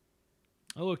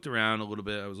 I looked around a little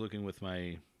bit. I was looking with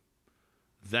my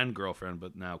then girlfriend,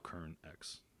 but now current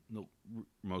ex. No,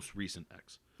 most recent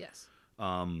ex. Yes.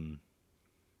 And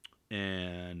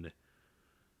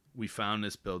we found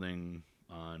this building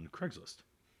on Craigslist.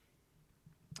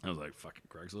 I was like, fucking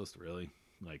Craigslist, really?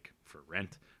 Like, for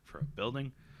rent? For a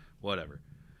building? Whatever.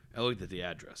 I looked at the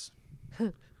address.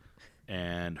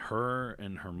 And her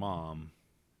mom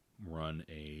run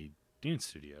a dance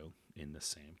studio in the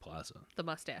same plaza. The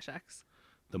Mustache X.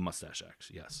 The Mustache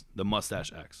X, yes. The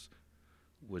Mustache X,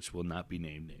 which will not be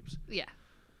named names. Yeah.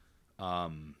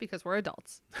 Because we're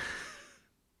adults.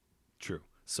 True.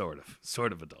 Sort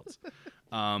of adults.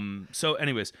 So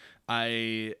anyways,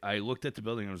 I looked at the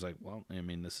building and I was like, well, I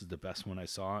mean, this is the best one I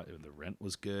saw. The rent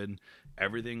was good.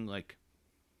 Everything like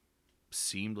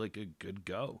seemed like a good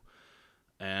go.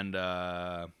 And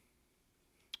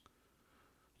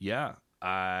yeah,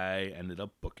 I ended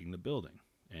up booking the building,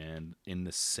 and in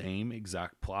the same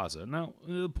exact plaza. Now,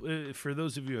 for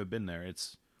those of you who have been there,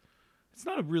 it's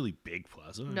not a really big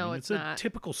plaza. No, it's not. a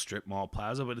typical strip mall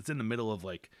plaza, but it's in the middle of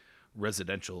like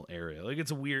residential area. Like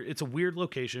it's a weird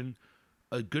location,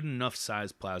 a good enough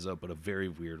size plaza, but a very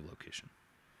weird location.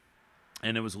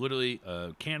 And it was literally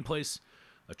a can place,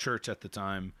 a church at the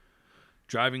time,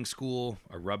 driving school,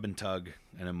 a rub and tug,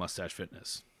 and a Mustache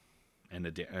Fitness, and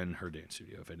her dance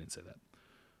studio. If I didn't say that,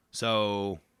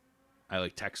 so I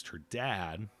like text her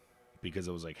dad because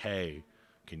I was like, hey,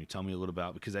 can you tell me a little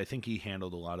about, because I think he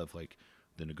handled a lot of like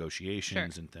the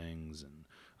negotiations and things, and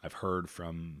I've heard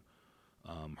from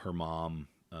her mom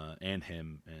and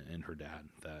him and her dad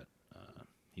that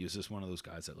he was just one of those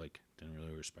guys that like didn't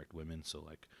really respect women. So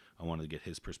like I wanted to get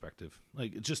his perspective,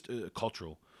 like it's just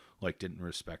cultural, like didn't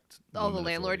respect. Oh, the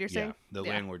landlord, you're saying? The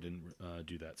landlord didn't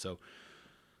do that. So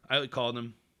I like called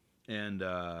him, and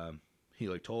he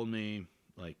like told me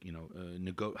like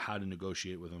how to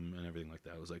negotiate with him and everything like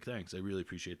that. I was like, thanks, I really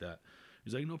appreciate that.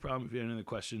 He's like, no problem. If you have any other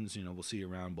questions, we'll see you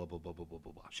around. Blah blah blah blah blah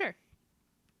blah blah. Sure.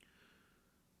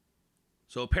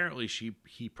 So apparently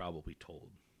he probably told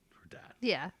her dad.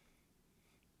 Yeah.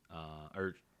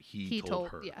 Or he told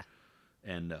her. Yeah.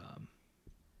 And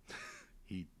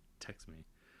he texted me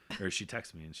or she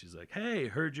texted me and she's like, "Hey,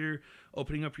 heard you're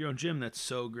opening up your own gym. That's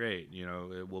so great. You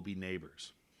know, we'll be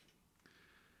neighbors."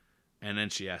 And then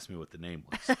she asked me what the name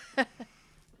was.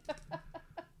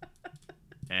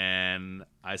 And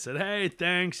I said, "Hey,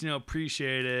 thanks. You know,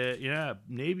 appreciate it. Yeah,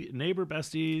 neighbor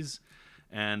besties."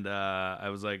 And I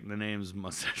was like, "The name's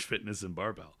Mustache Fitness and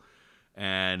Barbell."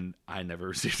 And I never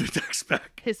received a text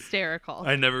back. Hysterical.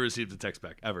 I never received a text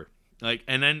back ever. Like,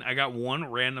 and then I got one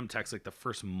random text like the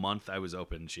first month I was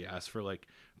open. She asked for like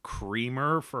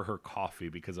creamer for her coffee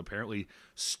because apparently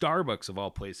Starbucks of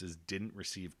all places didn't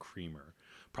receive creamer.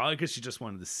 Probably because she just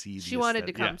wanted to see. She wanted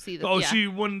to come see the. Oh, yeah. She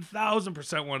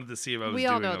 1,000% wanted to see if I was. We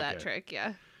doing all know okay. that trick,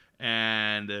 yeah.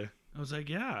 And I was like,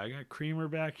 "Yeah, I got creamer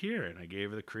back here," and I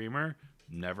gave her the creamer.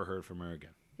 Never heard from her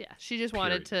again. Yeah, she just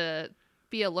wanted to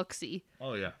be a look-see.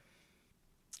 Oh yeah.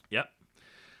 Yep.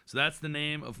 So that's the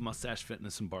name of Mustache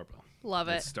Fitness and Barbell. Love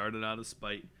it. It started out of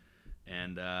spite,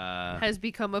 and has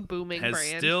become a booming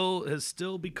brand. Is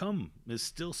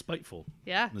still spiteful.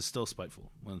 Yeah. Is still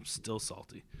spiteful. I'm still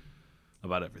salty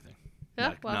about everything.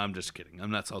 Yeah, No, I'm just kidding. I'm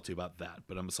not salty about that,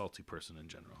 but I'm a salty person in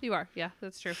general. You are. Yeah,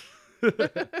 that's true.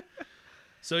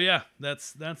 So yeah,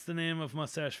 that's the name of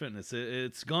Mustache Fitness.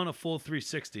 It's gone a full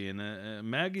 360, and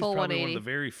Maggie's full probably 180. one of the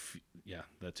very yeah,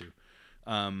 that too.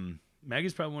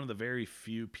 Maggie's probably one of the very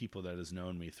few people that has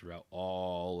known me throughout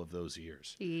all of those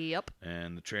years. Yep.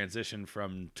 And the transition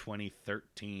from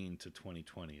 2013 to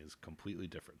 2020 is completely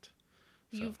different.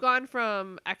 So. You've gone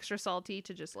from extra salty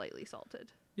to just lightly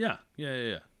salted. Yeah.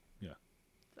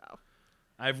 So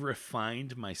I've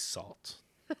refined my salt.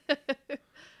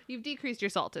 you've decreased your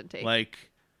salt intake.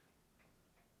 Like,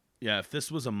 yeah, if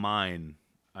this was a mine,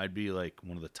 I'd be like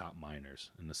one of the top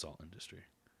miners in the salt industry.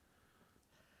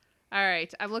 All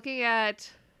right, I've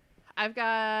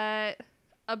got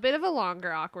a bit of a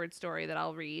longer awkward story that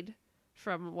I'll read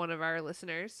from one of our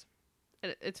listeners.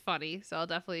 It's funny, so I'll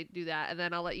definitely do that. And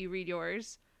then I'll let you read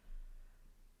yours.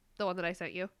 The one that I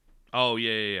sent you. Oh,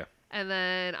 yeah. And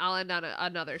then I'll end on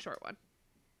another short one.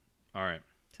 All right.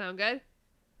 Sound good?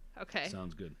 Okay.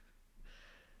 Sounds good.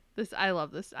 I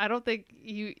love this. I don't think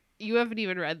you haven't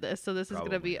even read this, so this is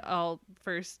going to Probably. be all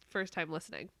first time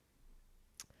listening.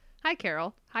 Hi,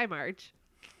 Carol. Hi, Marge.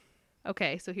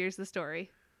 Okay, so here's the story.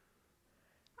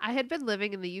 I had been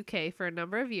living in the UK for a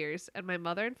number of years, and my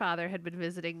mother and father had been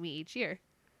visiting me each year.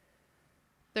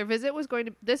 This visit was going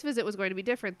to be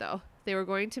different, though. They were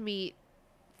going to meet,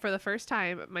 for the first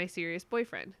time, my serious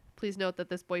boyfriend. Please note that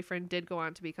this boyfriend did go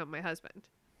on to become my husband.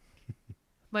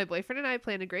 My boyfriend and I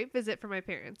planned a great visit for my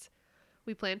parents.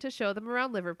 We planned to show them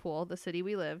around Liverpool, the city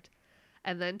we lived,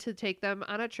 and then to take them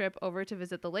on a trip over to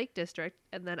visit the Lake District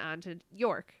and then on to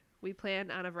York. We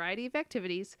planned on a variety of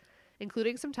activities,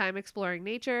 including some time exploring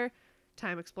nature,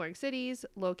 time exploring cities,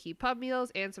 low-key pub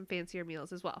meals, and some fancier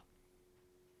meals as well.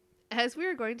 As we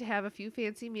were going to have a few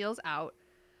fancy meals out,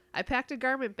 I packed a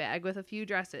garment bag with a few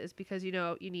dresses because,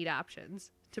 you need options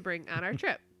to bring on our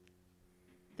trip.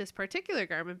 This particular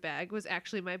garment bag was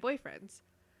actually my boyfriend's.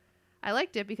 I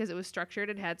liked it because it was structured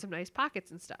and had some nice pockets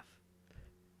and stuff.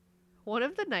 One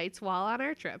of the nights while on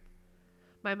our trip,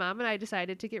 my mom and I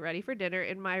decided to get ready for dinner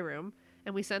in my room,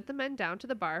 and we sent the men down to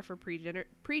the bar for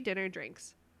pre-dinner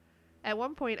drinks. At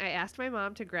one point, I asked my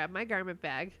mom to grab my garment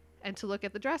bag and to look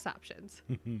at the dress options.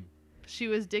 She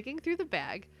was digging through the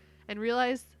bag and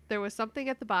realized there was something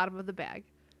at the bottom of the bag.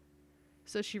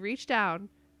 So she reached down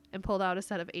and pulled out a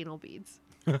set of anal beads.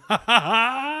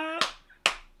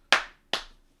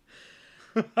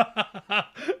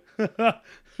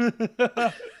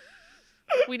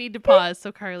 We need to pause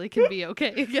so Carly can be okay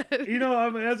again.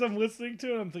 As I'm listening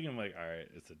to it, I'm thinking like, all right,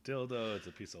 it's a dildo, it's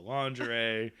a piece of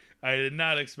lingerie. I did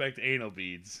not expect anal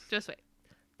beads. Just wait.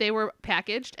 They were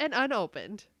packaged and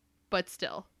unopened, but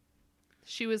still.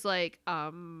 She was like, ...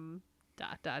 And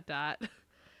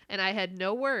I had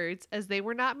no words as they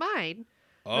were not mine.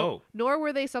 Oh. Nor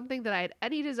were they something that I had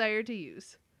any desire to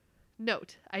use.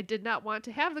 Note, I did not want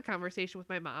to have the conversation with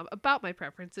my mom about my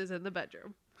preferences in the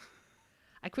bedroom.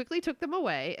 I quickly took them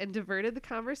away and diverted the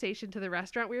conversation to the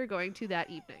restaurant we were going to that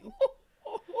evening.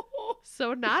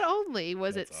 So not only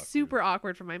was it super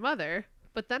awkward for my mother,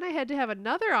 but then I had to have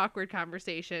another awkward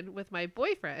conversation with my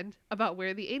boyfriend about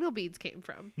where the anal beads came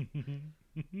from.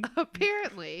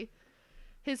 Apparently,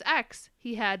 his ex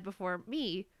he had before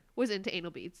me was into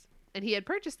anal beads, and he had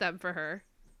purchased them for her,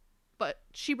 but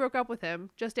she broke up with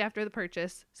him just after the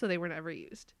purchase, so they were never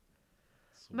used.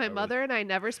 So my mother and I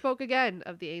never spoke again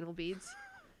of the anal beads,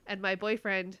 and my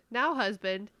boyfriend, now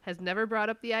husband, has never brought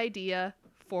up the idea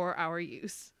for our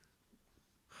use.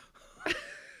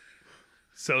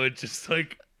 So it just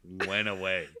like went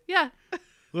away. Yeah.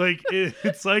 Like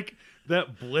it's like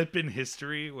that blip in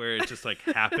history where it just like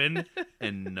happened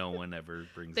and no one ever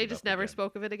brings They it just up never again.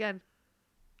 spoke of it again.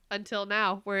 Until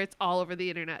now, where it's all over the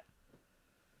internet.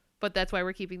 But that's why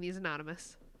we're keeping these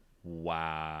anonymous.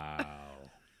 Wow.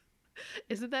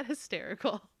 Isn't that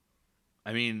hysterical?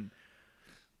 I mean,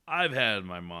 I've had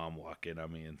my mom walk in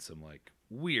on me and some like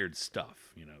weird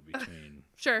stuff, you know, between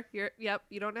Sure. Yep.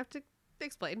 You don't have to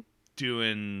explain.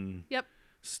 doing Yep.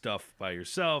 stuff by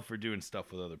yourself or doing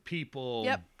stuff with other people.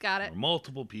 Yep. Got it. Or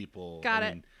multiple people. Got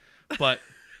it. But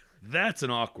that's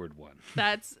an awkward one.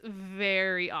 That's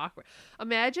very awkward.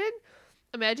 Imagine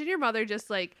your mother just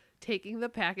like taking the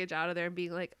package out of there and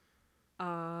being like,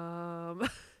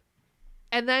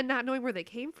 and then not knowing where they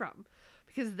came from.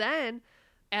 Because then,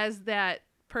 as that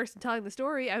person telling the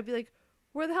story, I would be like,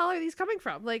 where the hell are these coming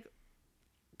from? Like,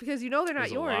 because you know they're not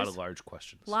There's yours. a lot of large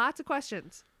questions. Lots of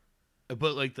questions.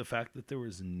 But like the fact that there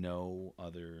was no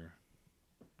other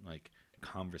like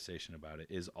conversation about it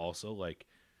is also like,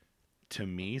 to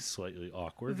me, slightly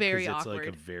awkward. Very because it's awkward.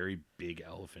 like a very big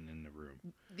elephant in the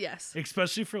room. Yes.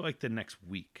 Especially for like the next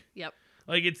week. Yep.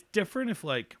 Like it's different if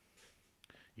like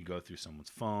you go through someone's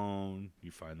phone,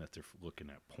 you find that they're looking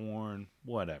at porn,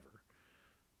 whatever.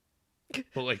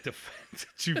 But like the fact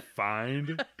that you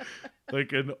find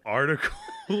like an article,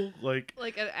 like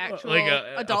an actual like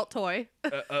adult toy.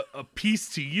 a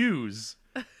piece to use,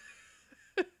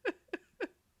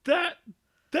 that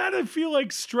I feel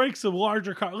like strikes a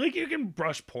larger like you can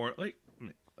brush porn, like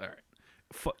all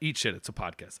right, eat shit. It's a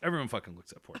podcast. Everyone fucking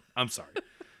looks at porn. I'm sorry,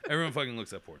 everyone fucking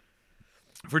looks at porn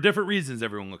for different reasons.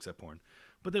 Everyone looks at porn,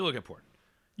 but they look at porn.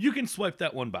 You can swipe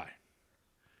that one by.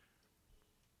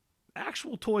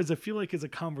 Actual toys, I feel like, is a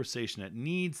conversation that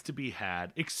needs to be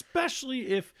had, especially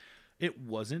if it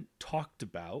wasn't talked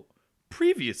about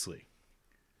previously.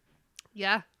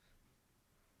 Yeah.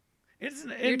 You're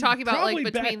You're talking about like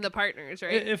between the partners,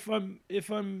 right? If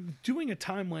I'm doing a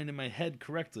timeline in my head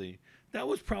correctly, that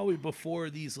was probably before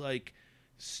these like,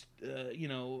 you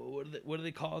know, what do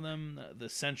they call them? The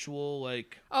sensual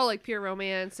like. Oh, like pure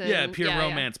romance and pure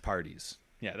romance parties.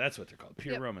 Yeah, that's what they're called.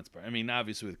 Pure Yep. romance party. I mean,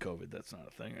 obviously with COVID, that's not a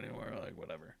thing anymore. Like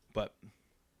whatever. But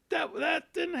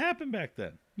that didn't happen back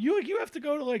then. You have to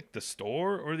go to like the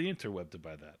store or the interweb to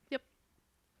buy that. Yep.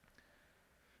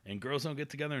 And girls don't get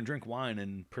together and drink wine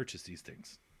and purchase these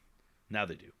things. Now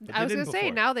they do. But I was they going didn't to say,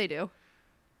 before. now they do.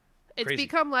 It's Crazy.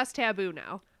 become less taboo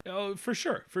now. Oh, for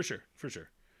sure.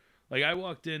 Like I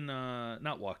walked in,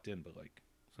 not walked in, but like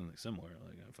something similar.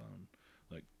 Like I found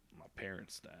like my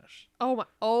parents' stash.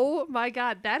 Oh my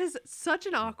God. That is such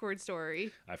an awkward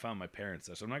story. I found my parents'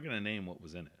 stash. I'm not going to name what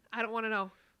was in it, I don't want to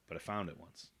know. but I found it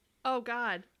once. Oh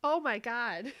God. Oh my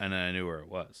God. And I knew where it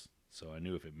was. So I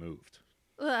knew if it moved.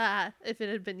 If it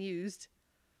had been used.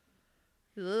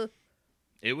 Ugh,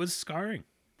 It was scarring.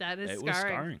 that is It scarring. was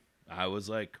scarring. I was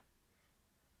like,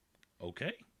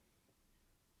 okay.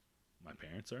 My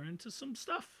parents are into some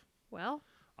stuff. Well,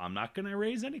 I'm not going to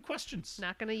raise any questions.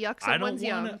 not going to yuck someone's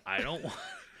young. I don't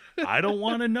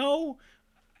want to know.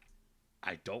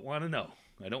 I don't want to know.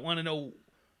 I don't want to know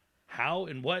how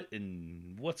and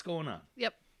what's going on.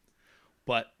 Yep.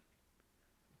 But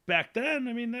back then,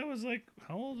 I mean, that was like,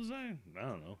 how old was I? I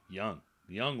don't know.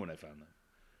 Young when I found them.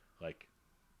 Like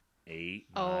 8,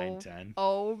 9, 10.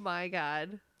 Oh my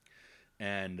God.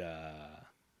 And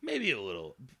maybe a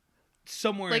little,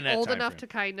 somewhere Like in that old time enough frame. to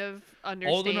kind of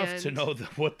understand. Old enough to know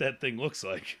what that thing looks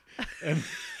like. And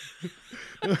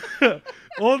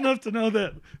old enough to know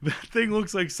that thing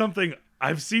looks like something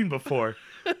I've seen before.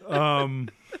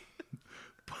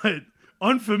 But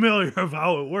unfamiliar of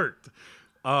how it worked.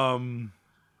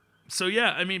 So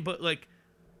yeah, I mean, but like,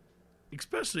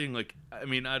 especially in like, I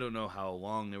mean, I don't know how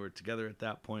long they were together at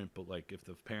that point, but like if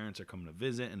the parents are coming to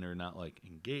visit and they're not like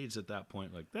engaged at that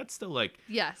point, like that's still like,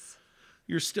 Yes.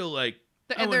 you're still like,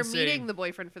 I And they're wouldn't say- meeting the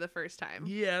boyfriend for the first time.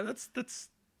 Yeah, that's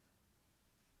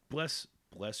bless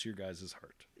your guys'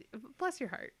 heart. Bless your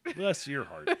heart. Bless your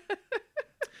heart.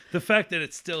 The fact that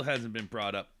it still hasn't been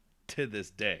brought up to this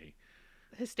day.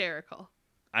 Hysterical.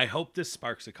 I hope this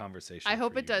sparks a conversation. I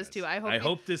hope for it you does guys. too. I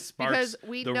hope this sparks because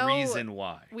we the know- reason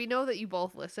why. We know that you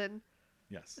both listen,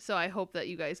 Yes. so I hope that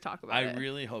you guys talk about it. I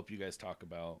really hope you guys talk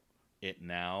about it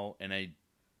now, and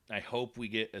I hope we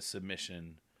get a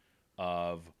submission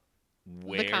of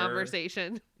where The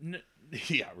conversation.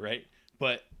 Yeah, right.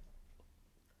 But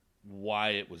why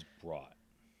it was brought,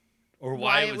 or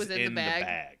why it was in the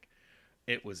bag.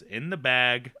 It was in the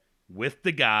bag with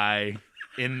the guy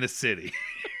in the city.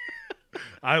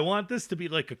 I want this to be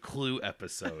like a Clue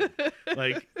episode,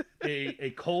 like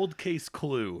a cold case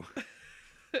Clue.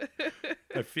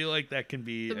 I feel like that can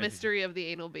be The mystery of the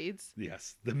anal beads.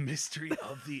 Yes, the mystery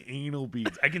of the anal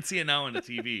beads. I can see it now on the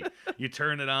TV. You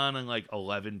turn it on like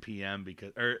 11 p.m.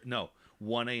 or no,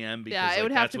 1 a.m. because Yeah, it like,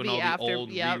 would have that's to when be all after, the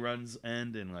old yep. reruns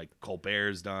end and like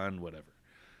Colbert's done, whatever.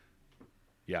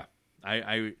 Yeah,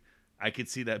 I could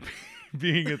see that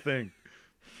being a thing.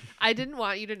 I didn't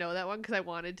want you to know that one because I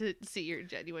wanted to see your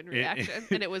genuine reaction,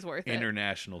 and it was worth it.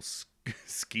 International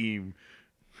scheme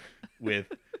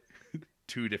with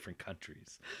 2 different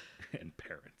countries and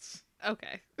parents.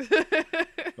 Okay.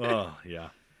 Oh, yeah.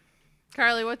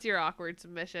 Carly, what's your awkward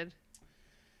submission?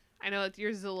 I know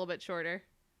yours is a little bit shorter.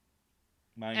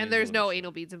 Mine And is there's a no little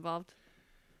anal beads involved.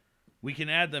 We can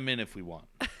add them in if we want.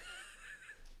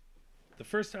 The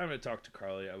first time I talked to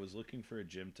Carly, I was looking for a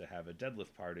gym to have a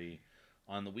deadlift party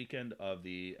on the weekend of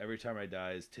the Every Time I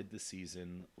Die's Tid the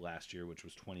Season last year, which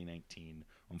was 2019.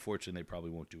 Unfortunately, they probably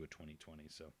won't do it 2020,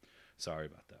 so sorry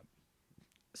about that.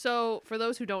 So, for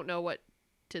those who don't know what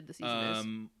Tid the Season is.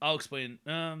 I'll explain.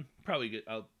 Probably good.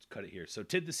 I'll cut it here. So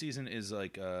Tid the Season is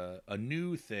like a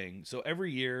new thing. So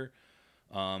every year,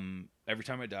 Every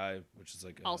Time I Die, which is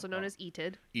like Also known as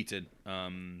ETID. ETID,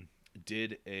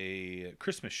 did a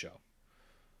Christmas show.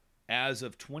 As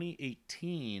of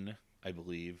 2018, I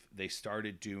believe, they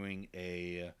started doing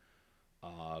a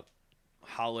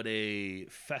holiday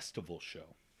festival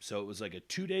show. So it was like a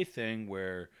 2-day thing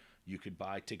where you could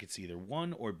buy tickets either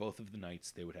one or both of the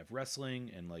nights. They would have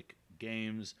wrestling and like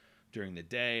games during the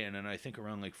day. And then I think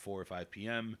around like 4 or 5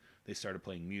 p.m., they started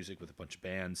playing music with a bunch of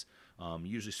bands.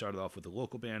 Usually started off with a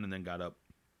local band and then got up.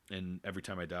 And Every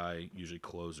Time I Die usually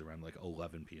closed around like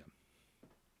 11 p.m.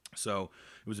 So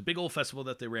it was a big old festival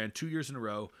that they ran 2 years in a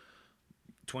row.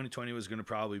 2020 was going to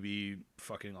probably be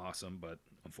fucking awesome, but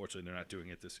unfortunately they're not doing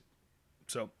it this year.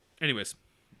 So anyways,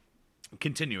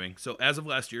 continuing. So as of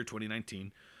last year,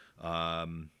 2019,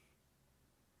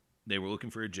 they were looking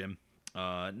for a gym.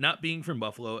 Not being from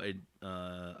Buffalo,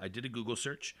 I did a Google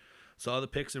search, saw the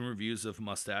pics and reviews of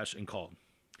Mustache, and called.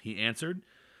 He answered.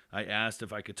 I asked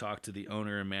if I could talk to the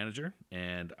owner and manager,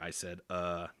 and I said,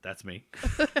 that's me.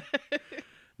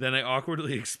 Then I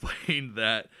awkwardly explained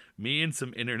that me and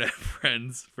some internet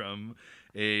friends from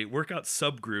a workout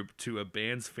subgroup to a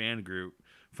band's fan group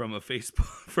from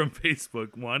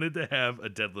Facebook wanted to have a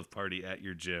deadlift party at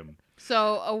your gym.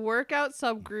 So a workout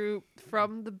subgroup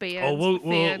from the band's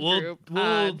fan group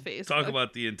on Facebook. Talk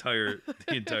about the entire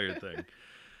thing.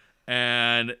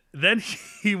 And then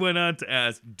he went on to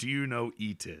ask, "Do you know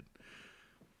ETID?"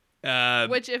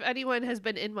 Which, if anyone has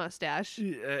been in Mustache,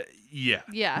 yeah.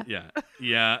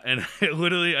 And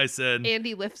I said,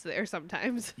 Andy lifts there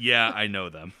sometimes. Yeah, I know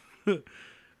them.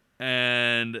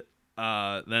 And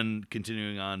then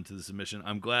continuing on to the submission,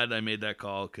 I'm glad I made that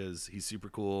call because he's super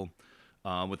cool.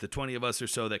 With the 20 of us or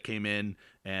so that came in,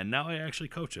 and now I actually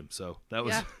coach him. So that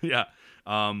was yeah.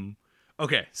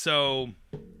 Okay, so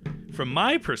from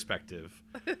my perspective,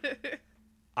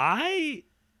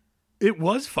 it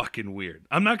was fucking weird.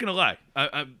 I'm not gonna lie.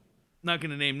 I'm not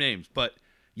gonna name names, but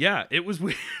yeah, it was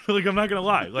weird. Like, I'm not gonna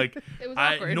lie. Like, it was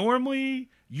awkward. Normally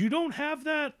you don't have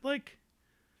that. Like,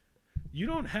 you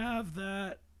don't have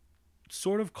that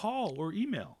sort of call or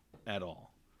email at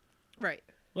all. Right.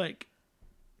 Like,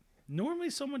 normally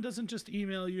someone doesn't just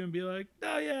email you and be like,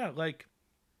 "Oh yeah, like,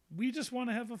 we just want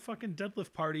to have a fucking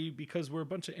deadlift party because we're a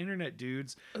bunch of internet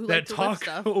dudes who that like to talk lift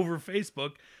stuff over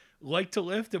Facebook, like to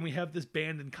lift, and we have this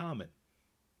band in common."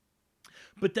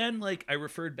 But then, like, I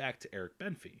referred back to Eric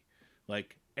Benfey.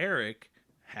 Like, Eric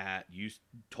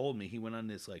told me he went on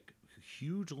this like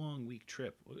huge long week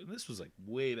trip. This was like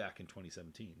way back in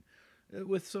 2017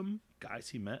 with some guys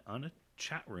he met on a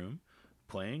chat room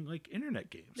playing like internet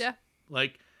games. Yeah.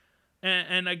 Like,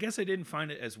 and I guess I didn't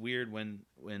find it as weird when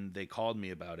they called me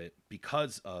about it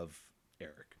because of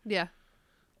Eric. Yeah.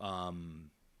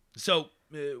 So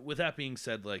with that being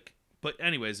said, like, but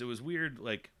anyways, it was weird.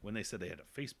 Like when they said they had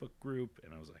a Facebook group,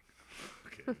 and I was like,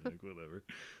 okay, like, whatever.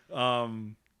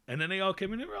 And then they all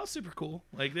came in. They were all super cool.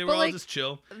 Like they were all just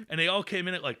chill, and they all came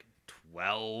in at like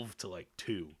 12 to like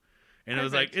 2, and it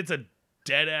was like it's a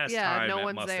dead ass time no at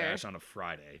one's Mustache there on a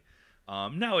Friday.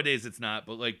 Nowadays it's not,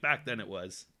 but like back then it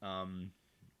was. So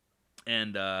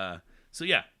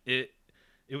yeah, it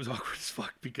was awkward as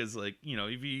fuck because, like, you know,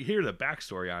 if you hear the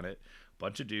backstory on it, a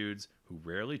bunch of dudes who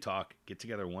rarely talk get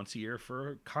together once a year for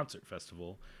a concert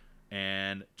festival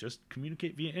and just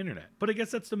communicate via internet. But I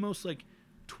guess that's the most like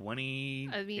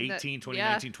 2019,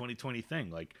 2020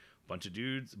 thing. Like a bunch of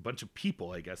dudes, a bunch of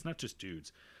people, I guess, not just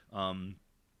dudes,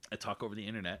 that talk over the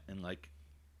internet and like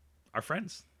are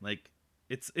friends. Like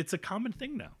it's a common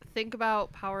thing now. Think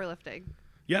about powerlifting.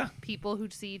 Yeah. people who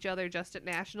see each other just at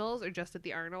nationals or just at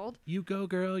the Arnold. You go,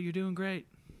 girl. You're doing great.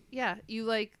 Yeah, you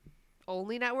like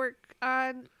only network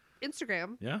on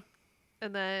Instagram. Yeah.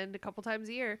 And then a couple times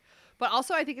a year. But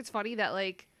also I think it's funny that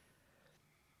like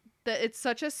that it's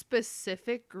such a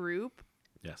specific group.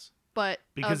 Yes. But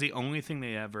because the only thing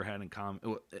they ever had in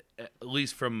common, at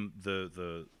least from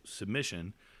the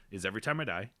submission, is every time I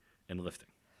die and lifting.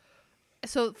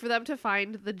 So for them to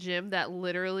find the gym that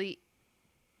literally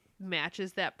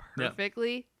matches that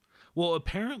perfectly. Yeah. Well,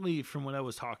 apparently from what I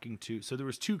was talking to, so there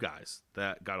was 2 guys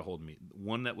that got a hold of me.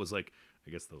 One that was like,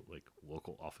 I guess the like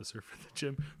local officer for the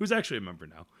gym, who's actually a member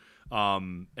now.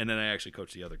 And then I actually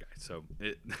coached the other guy. So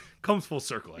it comes full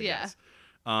circle, I guess.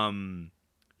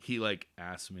 He like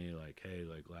asked me like, hey,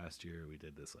 like last year we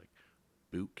did this like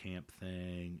boot camp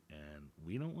thing and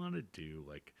we don't want to do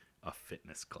like a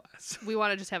fitness class. We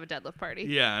want to just have a deadlift party.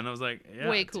 Yeah. And I was like, yeah,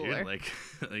 way cooler. Dude,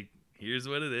 like here's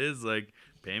what it is. Like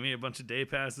pay me a bunch of day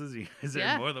passes. You guys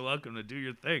are more than welcome to do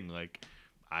your thing. Like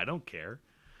I don't care.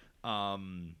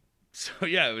 So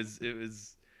yeah, it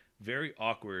was very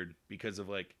awkward because of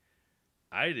like,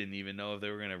 I didn't even know if they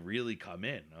were going to really come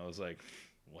in. I was like,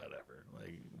 whatever.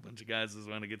 Like a bunch of guys just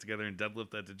want to get together and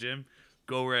deadlift at the gym.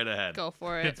 Go right ahead. Go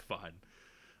for it. It's fun.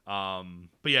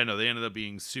 But yeah, no, they ended up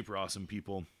being super awesome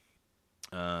people.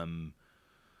 And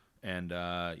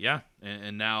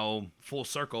now full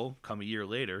circle, come a year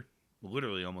later,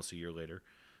 literally almost a year later,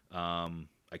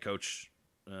 I coach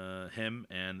him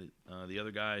and the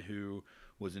other guy who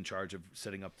was in charge of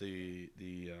setting up the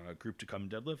group to come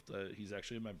deadlift. He's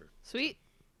actually a member. Sweet.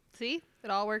 See? It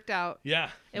all worked out. Yeah.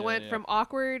 It went from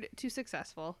awkward to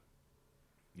successful.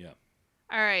 Yeah.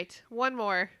 All right. One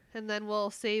more, and then we'll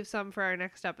save some for our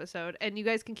next episode. And you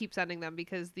guys can keep sending them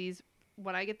because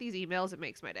when I get these emails, it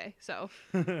makes my day. So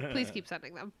please keep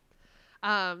sending them.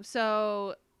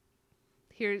 So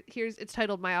here's it's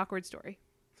titled My Awkward Story.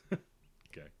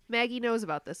 Okay. Maggie knows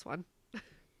about this one.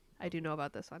 I do know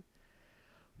about this one.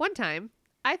 One time,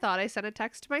 I thought I sent a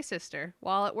text to my sister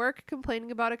while at work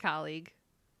complaining about a colleague.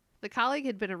 The colleague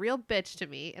had been a real bitch to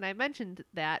me, and I mentioned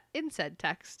that in said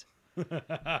text.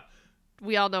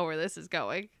 We all know where this is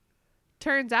going.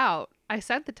 Turns out, I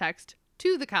sent the text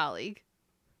to the colleague.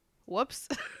 Whoops.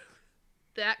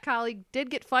 That colleague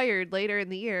did get fired later in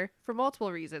the year for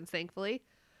multiple reasons, thankfully,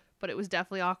 but it was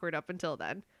definitely awkward up until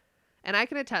then. And I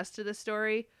can attest to this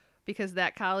story because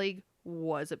that colleague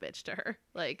was a bitch to her.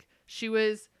 Like,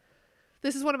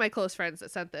 this is one of my close friends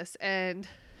that sent this, and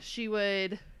she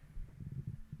would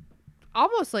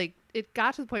almost like, it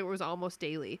got to the point where it was almost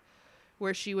daily,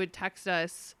 where she would text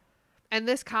us, and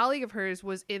this colleague of hers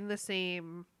was in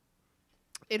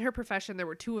her profession, there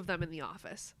were 2 of them in the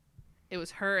office. It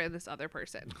was her and this other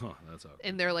person. Oh, that's awkward.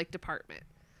 In their like department.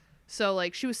 So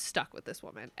like she was stuck with this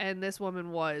woman, and this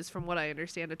woman was, from what I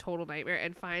understand, a total nightmare.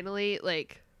 And finally,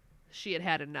 like, she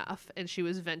had enough, and she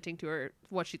was venting to her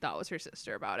what she thought was her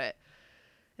sister about it.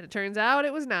 And it turns out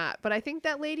it was not. But I think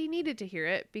that lady needed to hear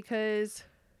it because,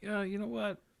 yeah, you know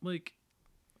what? Like,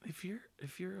 if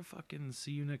you're a fucking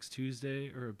see you next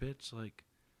Tuesday or a bitch, like,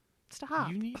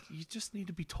 stop. You just need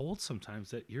to be told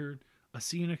sometimes that you're a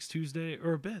see you next Tuesday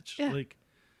or a bitch. Yeah. Like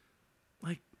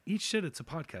eat shit. It's a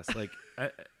podcast. Like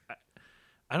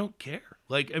I don't care.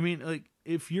 Like, I mean, like,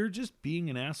 if you're just being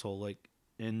an asshole, like,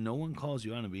 and no one calls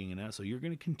you on being an asshole, you're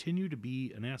going to continue to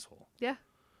be an asshole. Yeah.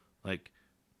 Like,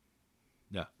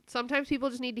 yeah. Sometimes people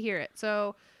just need to hear it.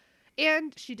 So,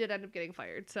 and she did end up getting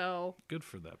fired. So good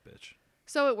for that bitch.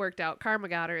 So it worked out. Karma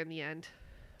got her in the end.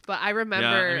 But I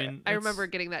remember, I remember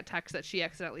getting that text that she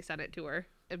accidentally sent it to her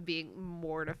and being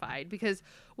mortified because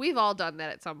we've all done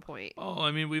that at some point. Oh,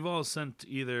 I mean, we've all sent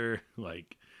either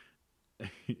like,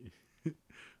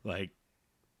 like,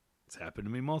 it's happened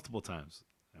to me multiple times.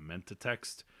 I meant to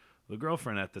text the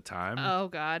girlfriend at the time. Oh,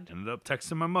 God. Ended up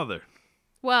texting my mother.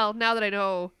 Well, now that I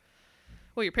know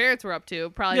what your parents were up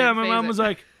to, probably. Yeah, my mom was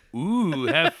like, ooh,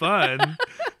 have fun.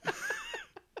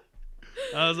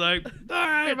 I was like, all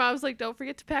right. Your mom's like, don't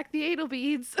forget to pack the anal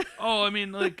beads. Oh, I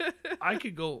mean, like, I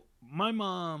could go. My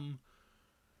mom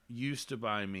used to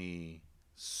buy me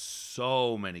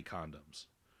so many condoms.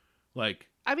 Like,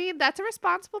 I mean, that's a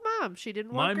responsible mom. She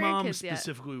didn't want my mom grandkids yet.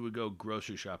 specifically would go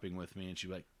grocery shopping with me, and she'd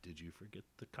be like, did you forget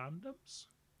the condoms?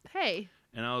 Hey.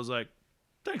 And I was like,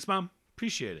 thanks, Mom.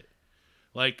 Appreciate it.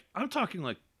 Like, I'm talking,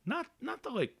 like, not the,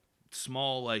 like,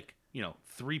 small, like,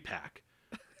 3-pack.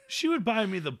 She would buy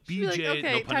me the BJ, like, okay,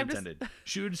 no pun intended.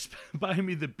 She would buy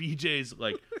me the BJ's,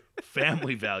 like,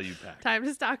 family value pack. Time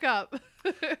to stock up.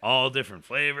 All different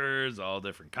flavors, all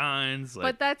different kinds. Like,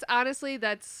 but that's honestly,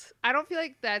 I don't feel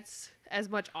like that's as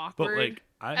much awkward. But,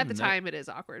 like, at the time it is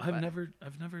awkward. I've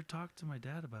never talked to my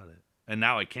dad about it. And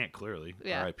now I can't, clearly.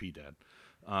 Yeah. R.I.P. Dad.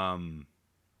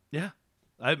 Yeah.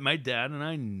 My dad and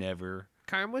I never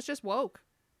Carm was just woke.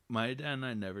 My dad and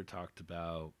I never talked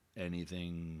about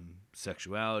anything,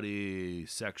 sexuality,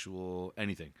 sexual,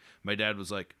 anything. My dad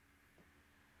was like,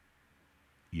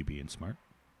 "You being smart?"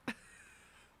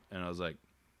 And I was like,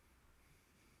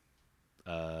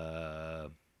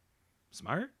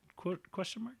 "Smart?"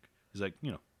 Question mark. He's like,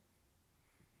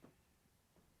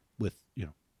 with,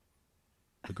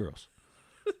 the girls.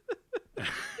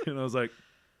 And I was like,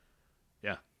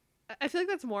 "Yeah." I feel like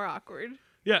that's more awkward.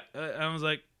 Yeah. I was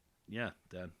like, "Yeah,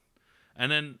 Dad."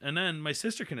 And then my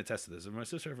sister can attest to this. If my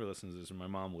sister ever listens to this, or my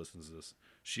mom listens to this,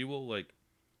 she will like,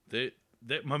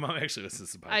 my mom actually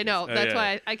listens to the podcast. I know. That's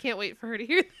why I can't wait for her to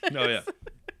hear this. Oh yeah.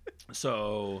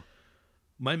 So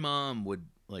my mom would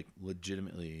like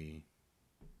legitimately,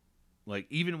 like,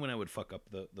 even when I would fuck up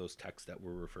those texts that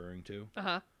we're referring to,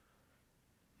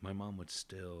 my mom would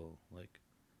still like,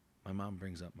 my mom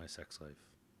brings up my sex life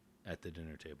at the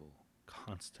dinner table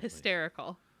constantly.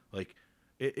 Hysterical. Like,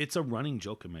 it's a running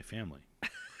joke in my family.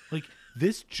 Like,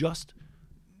 this just,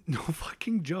 no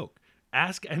fucking joke.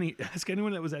 Ask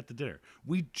anyone that was at the dinner.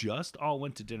 We just all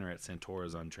went to dinner at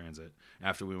Santora's on Transit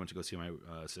after we went to go see my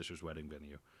sister's wedding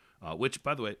venue, which,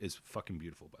 by the way, is fucking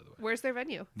beautiful, by the way. Where's their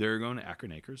venue? They're going to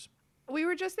Akron Acres. We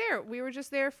were just there. We were just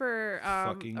there for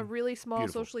a really small,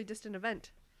 beautiful. socially distant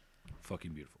event.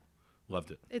 Fucking beautiful.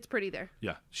 Loved it. It's pretty there.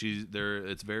 Yeah, she's there.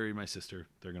 It's very my sister.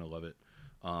 They're gonna love it.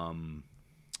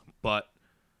 But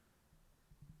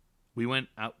we went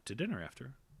out to dinner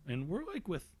after, and we're like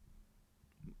with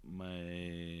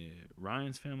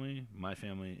Ryan's family, my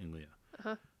family, and Leah.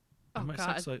 Oh, and my God.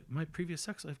 sex life, my previous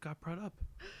sex life got brought up.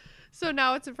 So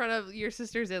now it's in front of your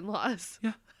sister's in-laws.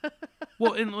 Yeah.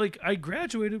 Well, and like I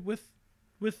graduated with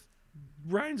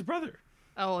Ryan's brother.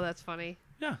 Oh, that's funny.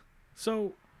 Yeah.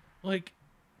 So, like,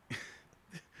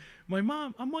 my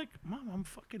mom, I'm like, Mom, I'm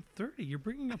fucking 30. You're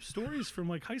bringing up stories from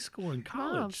like high school and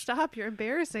college. Mom, stop! You're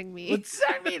embarrassing me.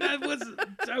 I mean, I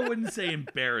wouldn't say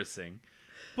embarrassing,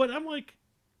 but I'm like,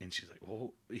 and she's like,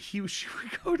 well, she would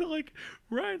go to like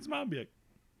Ryan's mom, be like,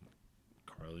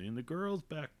 Carly and the girls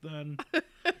back then.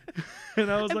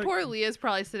 And I was and like, poor Leah's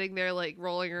probably sitting there like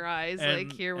rolling her eyes,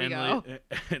 like, here we go.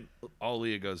 And all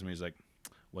Leah goes to me is like,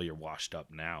 well, you're washed up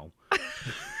now.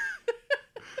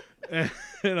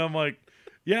 And I'm like,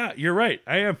 yeah, you're right.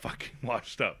 I am fucking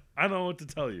washed up. I don't know what to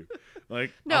tell you.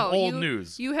 Like, No, I'm old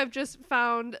news. You have just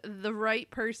found the right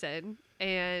person,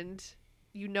 and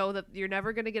you know that you're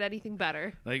never going to get anything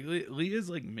better. Like, Leah's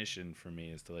like mission for me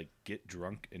is to like get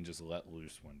drunk and just let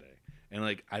loose one day. And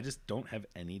like, I just don't have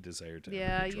any desire to.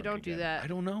 Yeah, ever get you drunk don't do again. that. I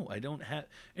don't know. I don't have,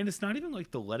 and it's not even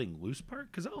like the letting loose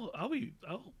part, because I'll be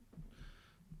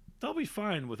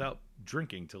fine without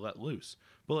drinking to let loose.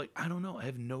 But like, I don't know. I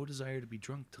have no desire to be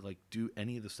drunk to like do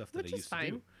any of the stuff that I used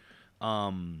to do.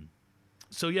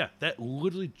 So yeah, that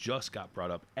literally just got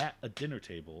brought up at a dinner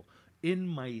table in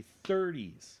my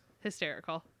 30s.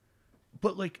 Hysterical.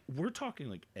 But like, we're talking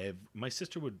like my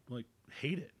sister would like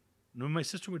hate it. No, my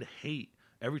sister would hate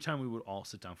every time we would all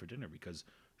sit down for dinner, because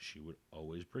she would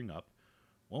always bring up,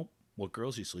 well, what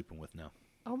girls are you sleeping with now?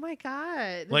 Oh my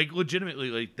God. Like,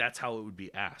 legitimately, like, that's how it would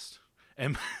be asked.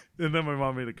 And then my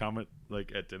mom made a comment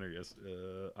like at dinner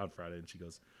on Friday, and she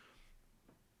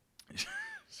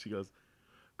goes,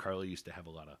 Carly used to have a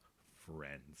lot of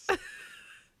friends.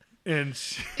 And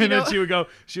then she would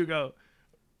go,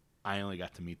 I only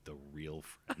got to meet the real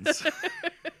friends.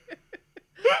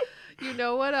 You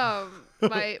know what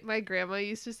my grandma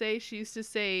used to say? She used to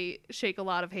say, shake a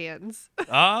lot of hands.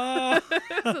 Ah.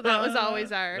 So that was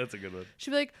always our. That's a good one.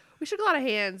 She'd be like, we shook a lot of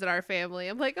hands in our family.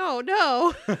 I'm like, oh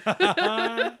no.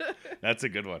 That's a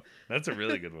good one. That's a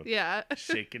really good one. Yeah.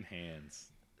 Shaking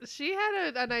hands. She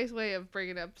had a nice way of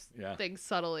bringing up things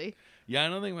subtly. Yeah, I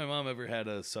don't think my mom ever had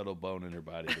a subtle bone in her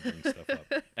body to bring stuff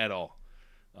up at all.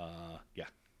 Yeah.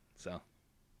 So,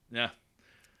 yeah.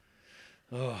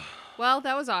 Oh. Well,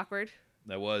 that was awkward.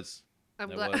 That was. I'm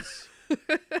that glad. was.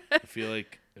 I feel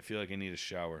like I need a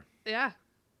shower. Yeah.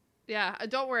 Yeah.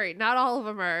 Don't worry. Not all of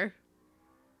them are.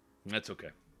 That's okay.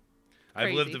 Crazy.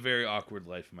 I've lived a very awkward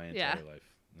life my entire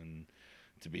life. And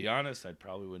to be honest, I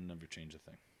probably would never change a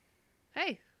thing.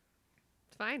 Hey,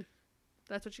 it's fine.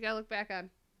 That's what you gotta look back on.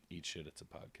 Eat shit, it's a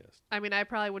podcast. I mean, I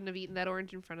probably wouldn't have eaten that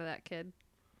orange in front of that kid,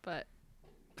 but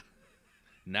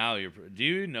now do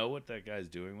you know what that guy's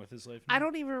doing with his life now? I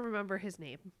don't even remember his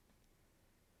name.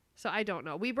 So I don't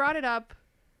know. We brought it up.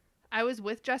 I was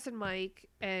with Jess and Mike,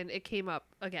 and it came up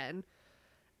again.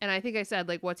 And I think I said,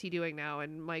 like, what's he doing now?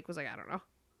 And Mike was like, I don't know.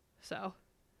 So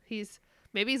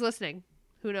maybe he's listening.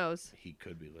 Who knows? He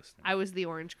could be listening. I was the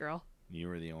orange girl. You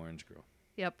were the orange girl.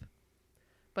 Yep.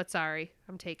 But sorry,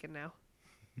 I'm taken now.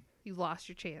 You lost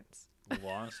your chance.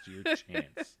 Lost your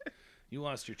chance. You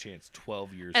lost your chance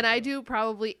 12 years And ago. I do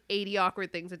probably 80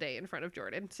 awkward things a day in front of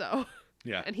Jordan. So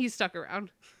Yeah. and he's stuck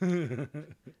around.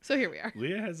 So here we are.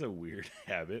 Leah has a weird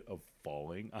habit of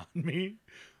falling on me.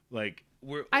 Like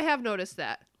I have noticed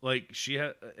that. like she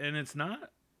had, and it's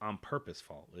not on purpose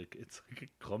fall. Like it's like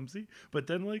clumsy, but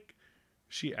then like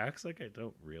she acts like I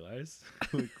don't realize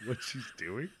like what she's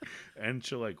doing, and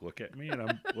she'll like look at me, and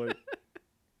I'm like,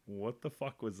 "What the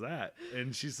fuck was that?"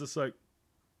 And she's just like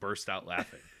burst out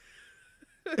laughing.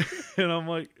 And I'm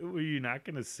like, "Were you not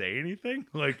gonna say anything?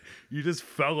 Like you just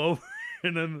fell over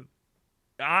and then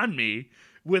on me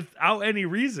without any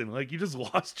reason. Like you just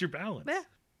lost your balance." Yeah,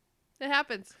 it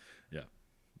happens. Yeah,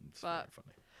 it's But- very funny.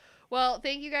 Well,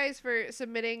 thank you guys for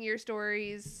submitting your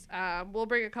stories. We'll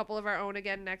bring a couple of our own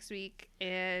again next week,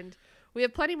 and we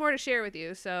have plenty more to share with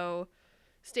you. So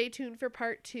stay tuned for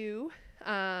part 2.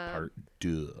 Part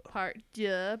two. Part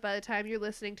 2. By the time you're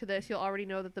listening to this, you'll already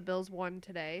know that the Bills won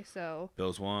today. So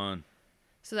Bills won.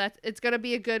 it's gonna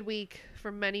be a good week for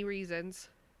many reasons.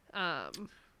 A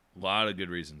lot of good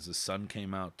reasons. The sun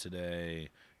came out today.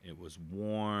 It was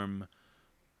warm.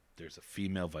 There's a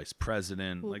female vice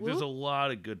president. Whoop, Like, there's a whoop. lot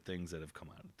of good things that have come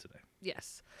out of today.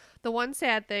 Yes. The one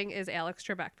sad thing is Alex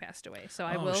Trebek passed away. So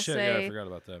I Oh, will shit. Yeah, I say forgot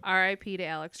about that. R.I.P. to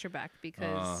Alex Trebek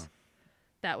because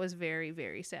that was very,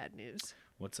 very sad news.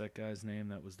 What's that guy's name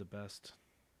that was the best?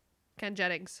 Ken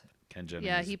Jennings. Ken Jennings.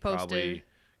 Yeah, he posted.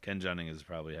 Ken Jennings is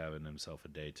probably having himself a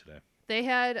day today. They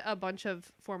had a bunch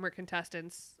of former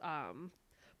contestants.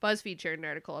 BuzzFeed shared an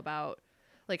article about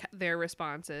like their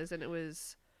responses, and it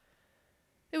was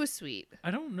sweet.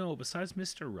 I don't know. Besides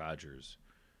Mr. Rogers,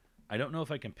 I don't know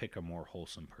if I can pick a more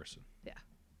wholesome person. Yeah.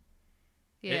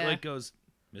 It like goes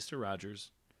Mr.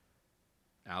 Rogers,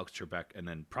 Alex Trebek, and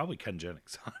then probably Ken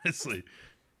Jennings, honestly.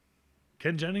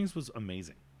 Ken Jennings was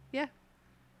amazing. Yeah.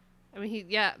 I mean,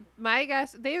 my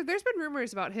guess, there's been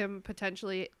rumors about him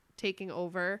potentially taking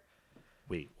over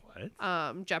Wait,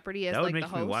 what? Jeopardy as That would like make the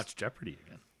host. me watch Jeopardy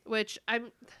again. Which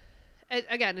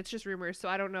again, it's just rumors, so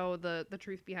I don't know the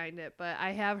truth behind it, but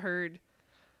I have heard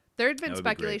there had been That would be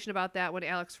great. speculation about that when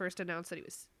Alex first announced that he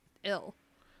was ill.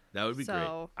 That would be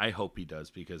So- great. I hope he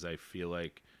does, because I feel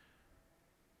like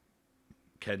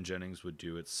Ken Jennings would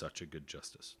do it such a good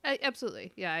justice.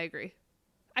 Absolutely. Yeah, I agree.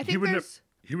 I He think would there's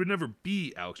He would never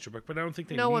be Alex Trebek, but I don't think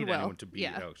they No one need will. anyone to be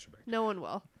Yeah. Alex Trebek. no one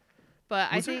will.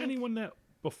 But Was I there think anyone that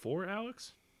before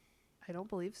Alex? I don't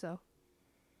believe so.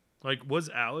 Like, was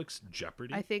Alex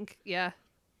Jeopardy? I think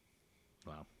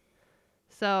Wow.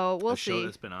 So we'll A show see.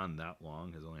 that's been on that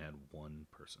long has only had one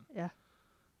person. Yeah.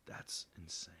 That's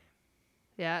insane.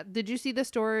 Yeah. Did you see the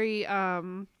story?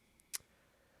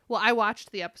 Well, I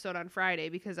watched the episode on Friday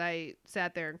because I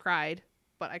sat there and cried,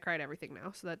 but I cried everything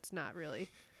now, so that's not really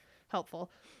helpful.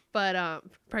 But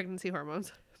pregnancy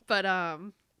hormones. But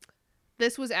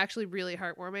this was actually really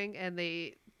heartwarming, and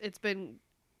it's been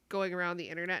going around the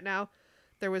internet now.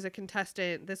 There was a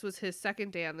contestant. This was his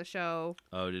second day on the show.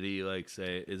 Oh, did he like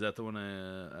say? Is that the one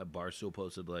Barstool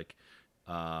posted? Like,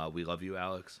 "We love you,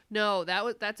 Alex." No,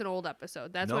 that's an old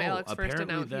episode. That's when Alex first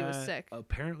announced he was sick.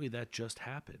 Apparently, that just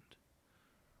happened.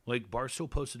 Like, Barstool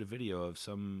posted a video of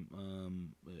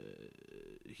some.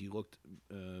 He looked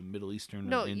Middle Eastern.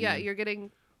 No, or Indian. yeah, you're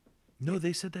getting. No,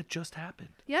 they said that just happened.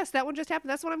 Yes, that one just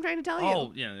happened. That's what I'm trying to tell you.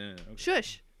 Oh, yeah. Okay.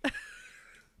 Shush.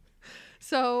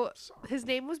 So his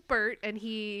name was Bert, and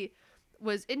he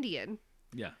was Indian.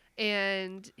 Yeah.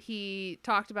 And he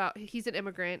talked about he's an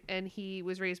immigrant, and he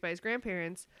was raised by his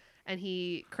grandparents, and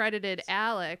he credited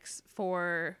Alex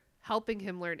for helping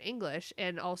him learn English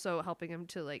and also helping him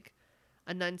to like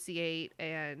enunciate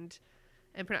and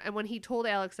when he told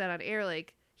Alex that on air,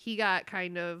 like he got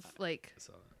kind of like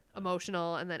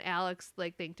emotional, and then Alex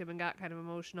like thanked him and got kind of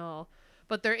emotional.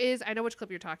 But I know which clip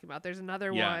you're talking about. There's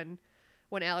another one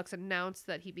when Alex announced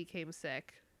that he became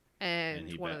sick, and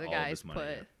he one of bet the all of guys his money,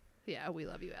 put, "Yeah, we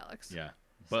love you, Alex." Yeah.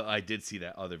 But I did see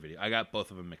that other video. I got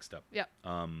both of them mixed up. Yep.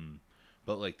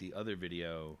 But like the other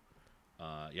video,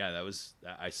 that was,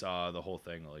 I saw the whole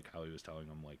thing, like how he was telling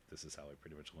him, like, this is how I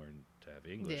pretty much learned to have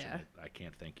English. Yeah. And I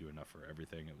can't thank you enough for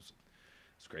everything.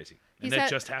 It's crazy. He And that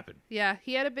said- just happened. Yeah,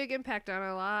 he had a big impact on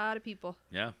a lot of people.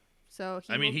 Yeah. So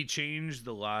He changed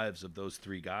the lives of those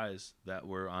three guys that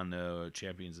were on the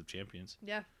Champions of Champions.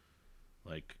 Yeah.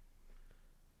 Like,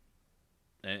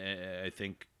 I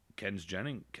think Ken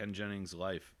Jennings'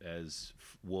 life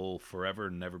will forever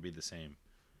never be the same.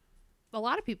 A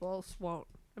lot of people won't.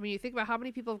 I mean, you think about how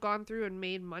many people have gone through and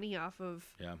made money off of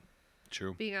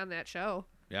True. being on that show.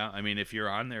 Yeah, I mean, if you're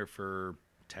on there for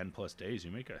 10 plus days,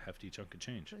 you make a hefty chunk of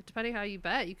change. Depending how you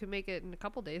bet, you can make it in a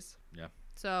couple days. Yeah,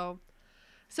 So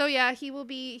yeah, he will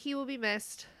be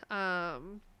missed.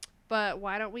 But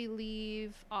why don't we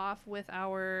leave off with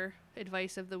our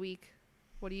advice of the week?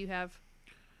 What do you have?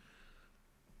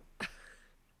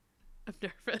 I'm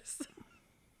nervous.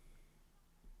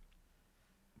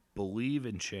 Believe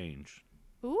in change.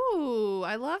 Ooh,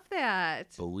 I love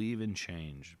that. Believe in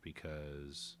change,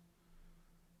 because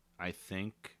I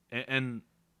think, and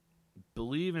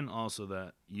believe in also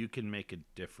that you can make a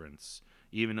difference,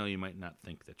 even though you might not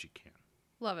think that you can.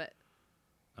 Love it.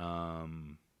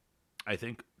 I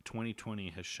think 2020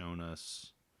 has shown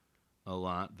us a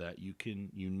lot that you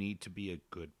need to be a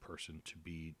good person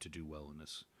to do well in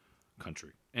this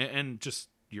country, and just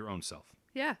your own self.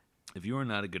 Yeah. If you are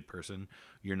not a good person,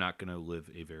 you're not going to live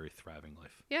a very thriving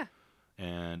life. Yeah.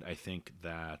 And I think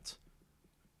that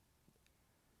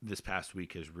this past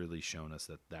week has really shown us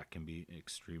that can be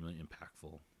extremely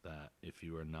impactful, that if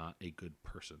you are not a good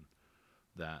person,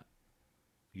 that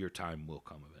your time will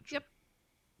come eventually. Yep.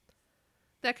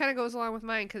 That kind of goes along with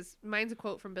mine, because mine's a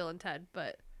quote from Bill and Ted,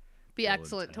 but be Bill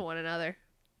excellent to one another.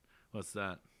 What's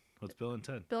that? What's Bill and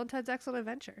Ted? Bill and Ted's Excellent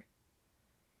Adventure.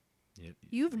 Yeah,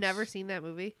 You've never seen that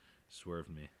movie? Swerved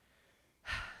me.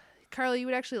 Carly, you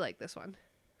would actually like this one,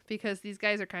 because these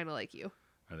guys are kind of like you.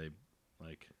 Are they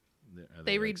like...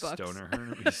 They like read books. Stoner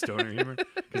humor?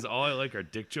 Because all I like are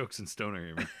dick jokes and stoner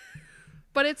humor.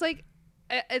 But it's like,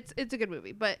 it's a good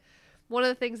movie. But one of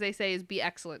the things they say is be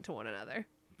excellent to one another.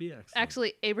 Be excellent.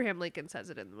 Actually, Abraham Lincoln says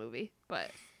it in the movie,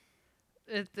 but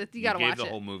you gotta watch it. You gave the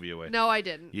whole movie away. No, I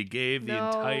didn't. You gave the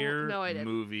entire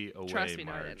movie away, Trust me,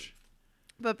 Marge. no, I didn't.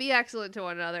 But be excellent to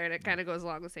one another, and it kind of goes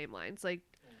along the same lines. Like,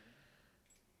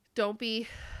 don't be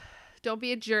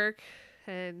a jerk,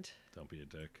 and don't be a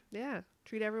dick. Yeah,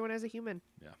 treat everyone as a human.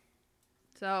 Yeah.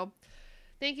 So,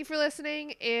 thank you for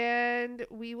listening, and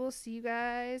we will see you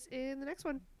guys in the next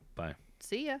one. Bye.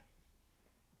 See ya.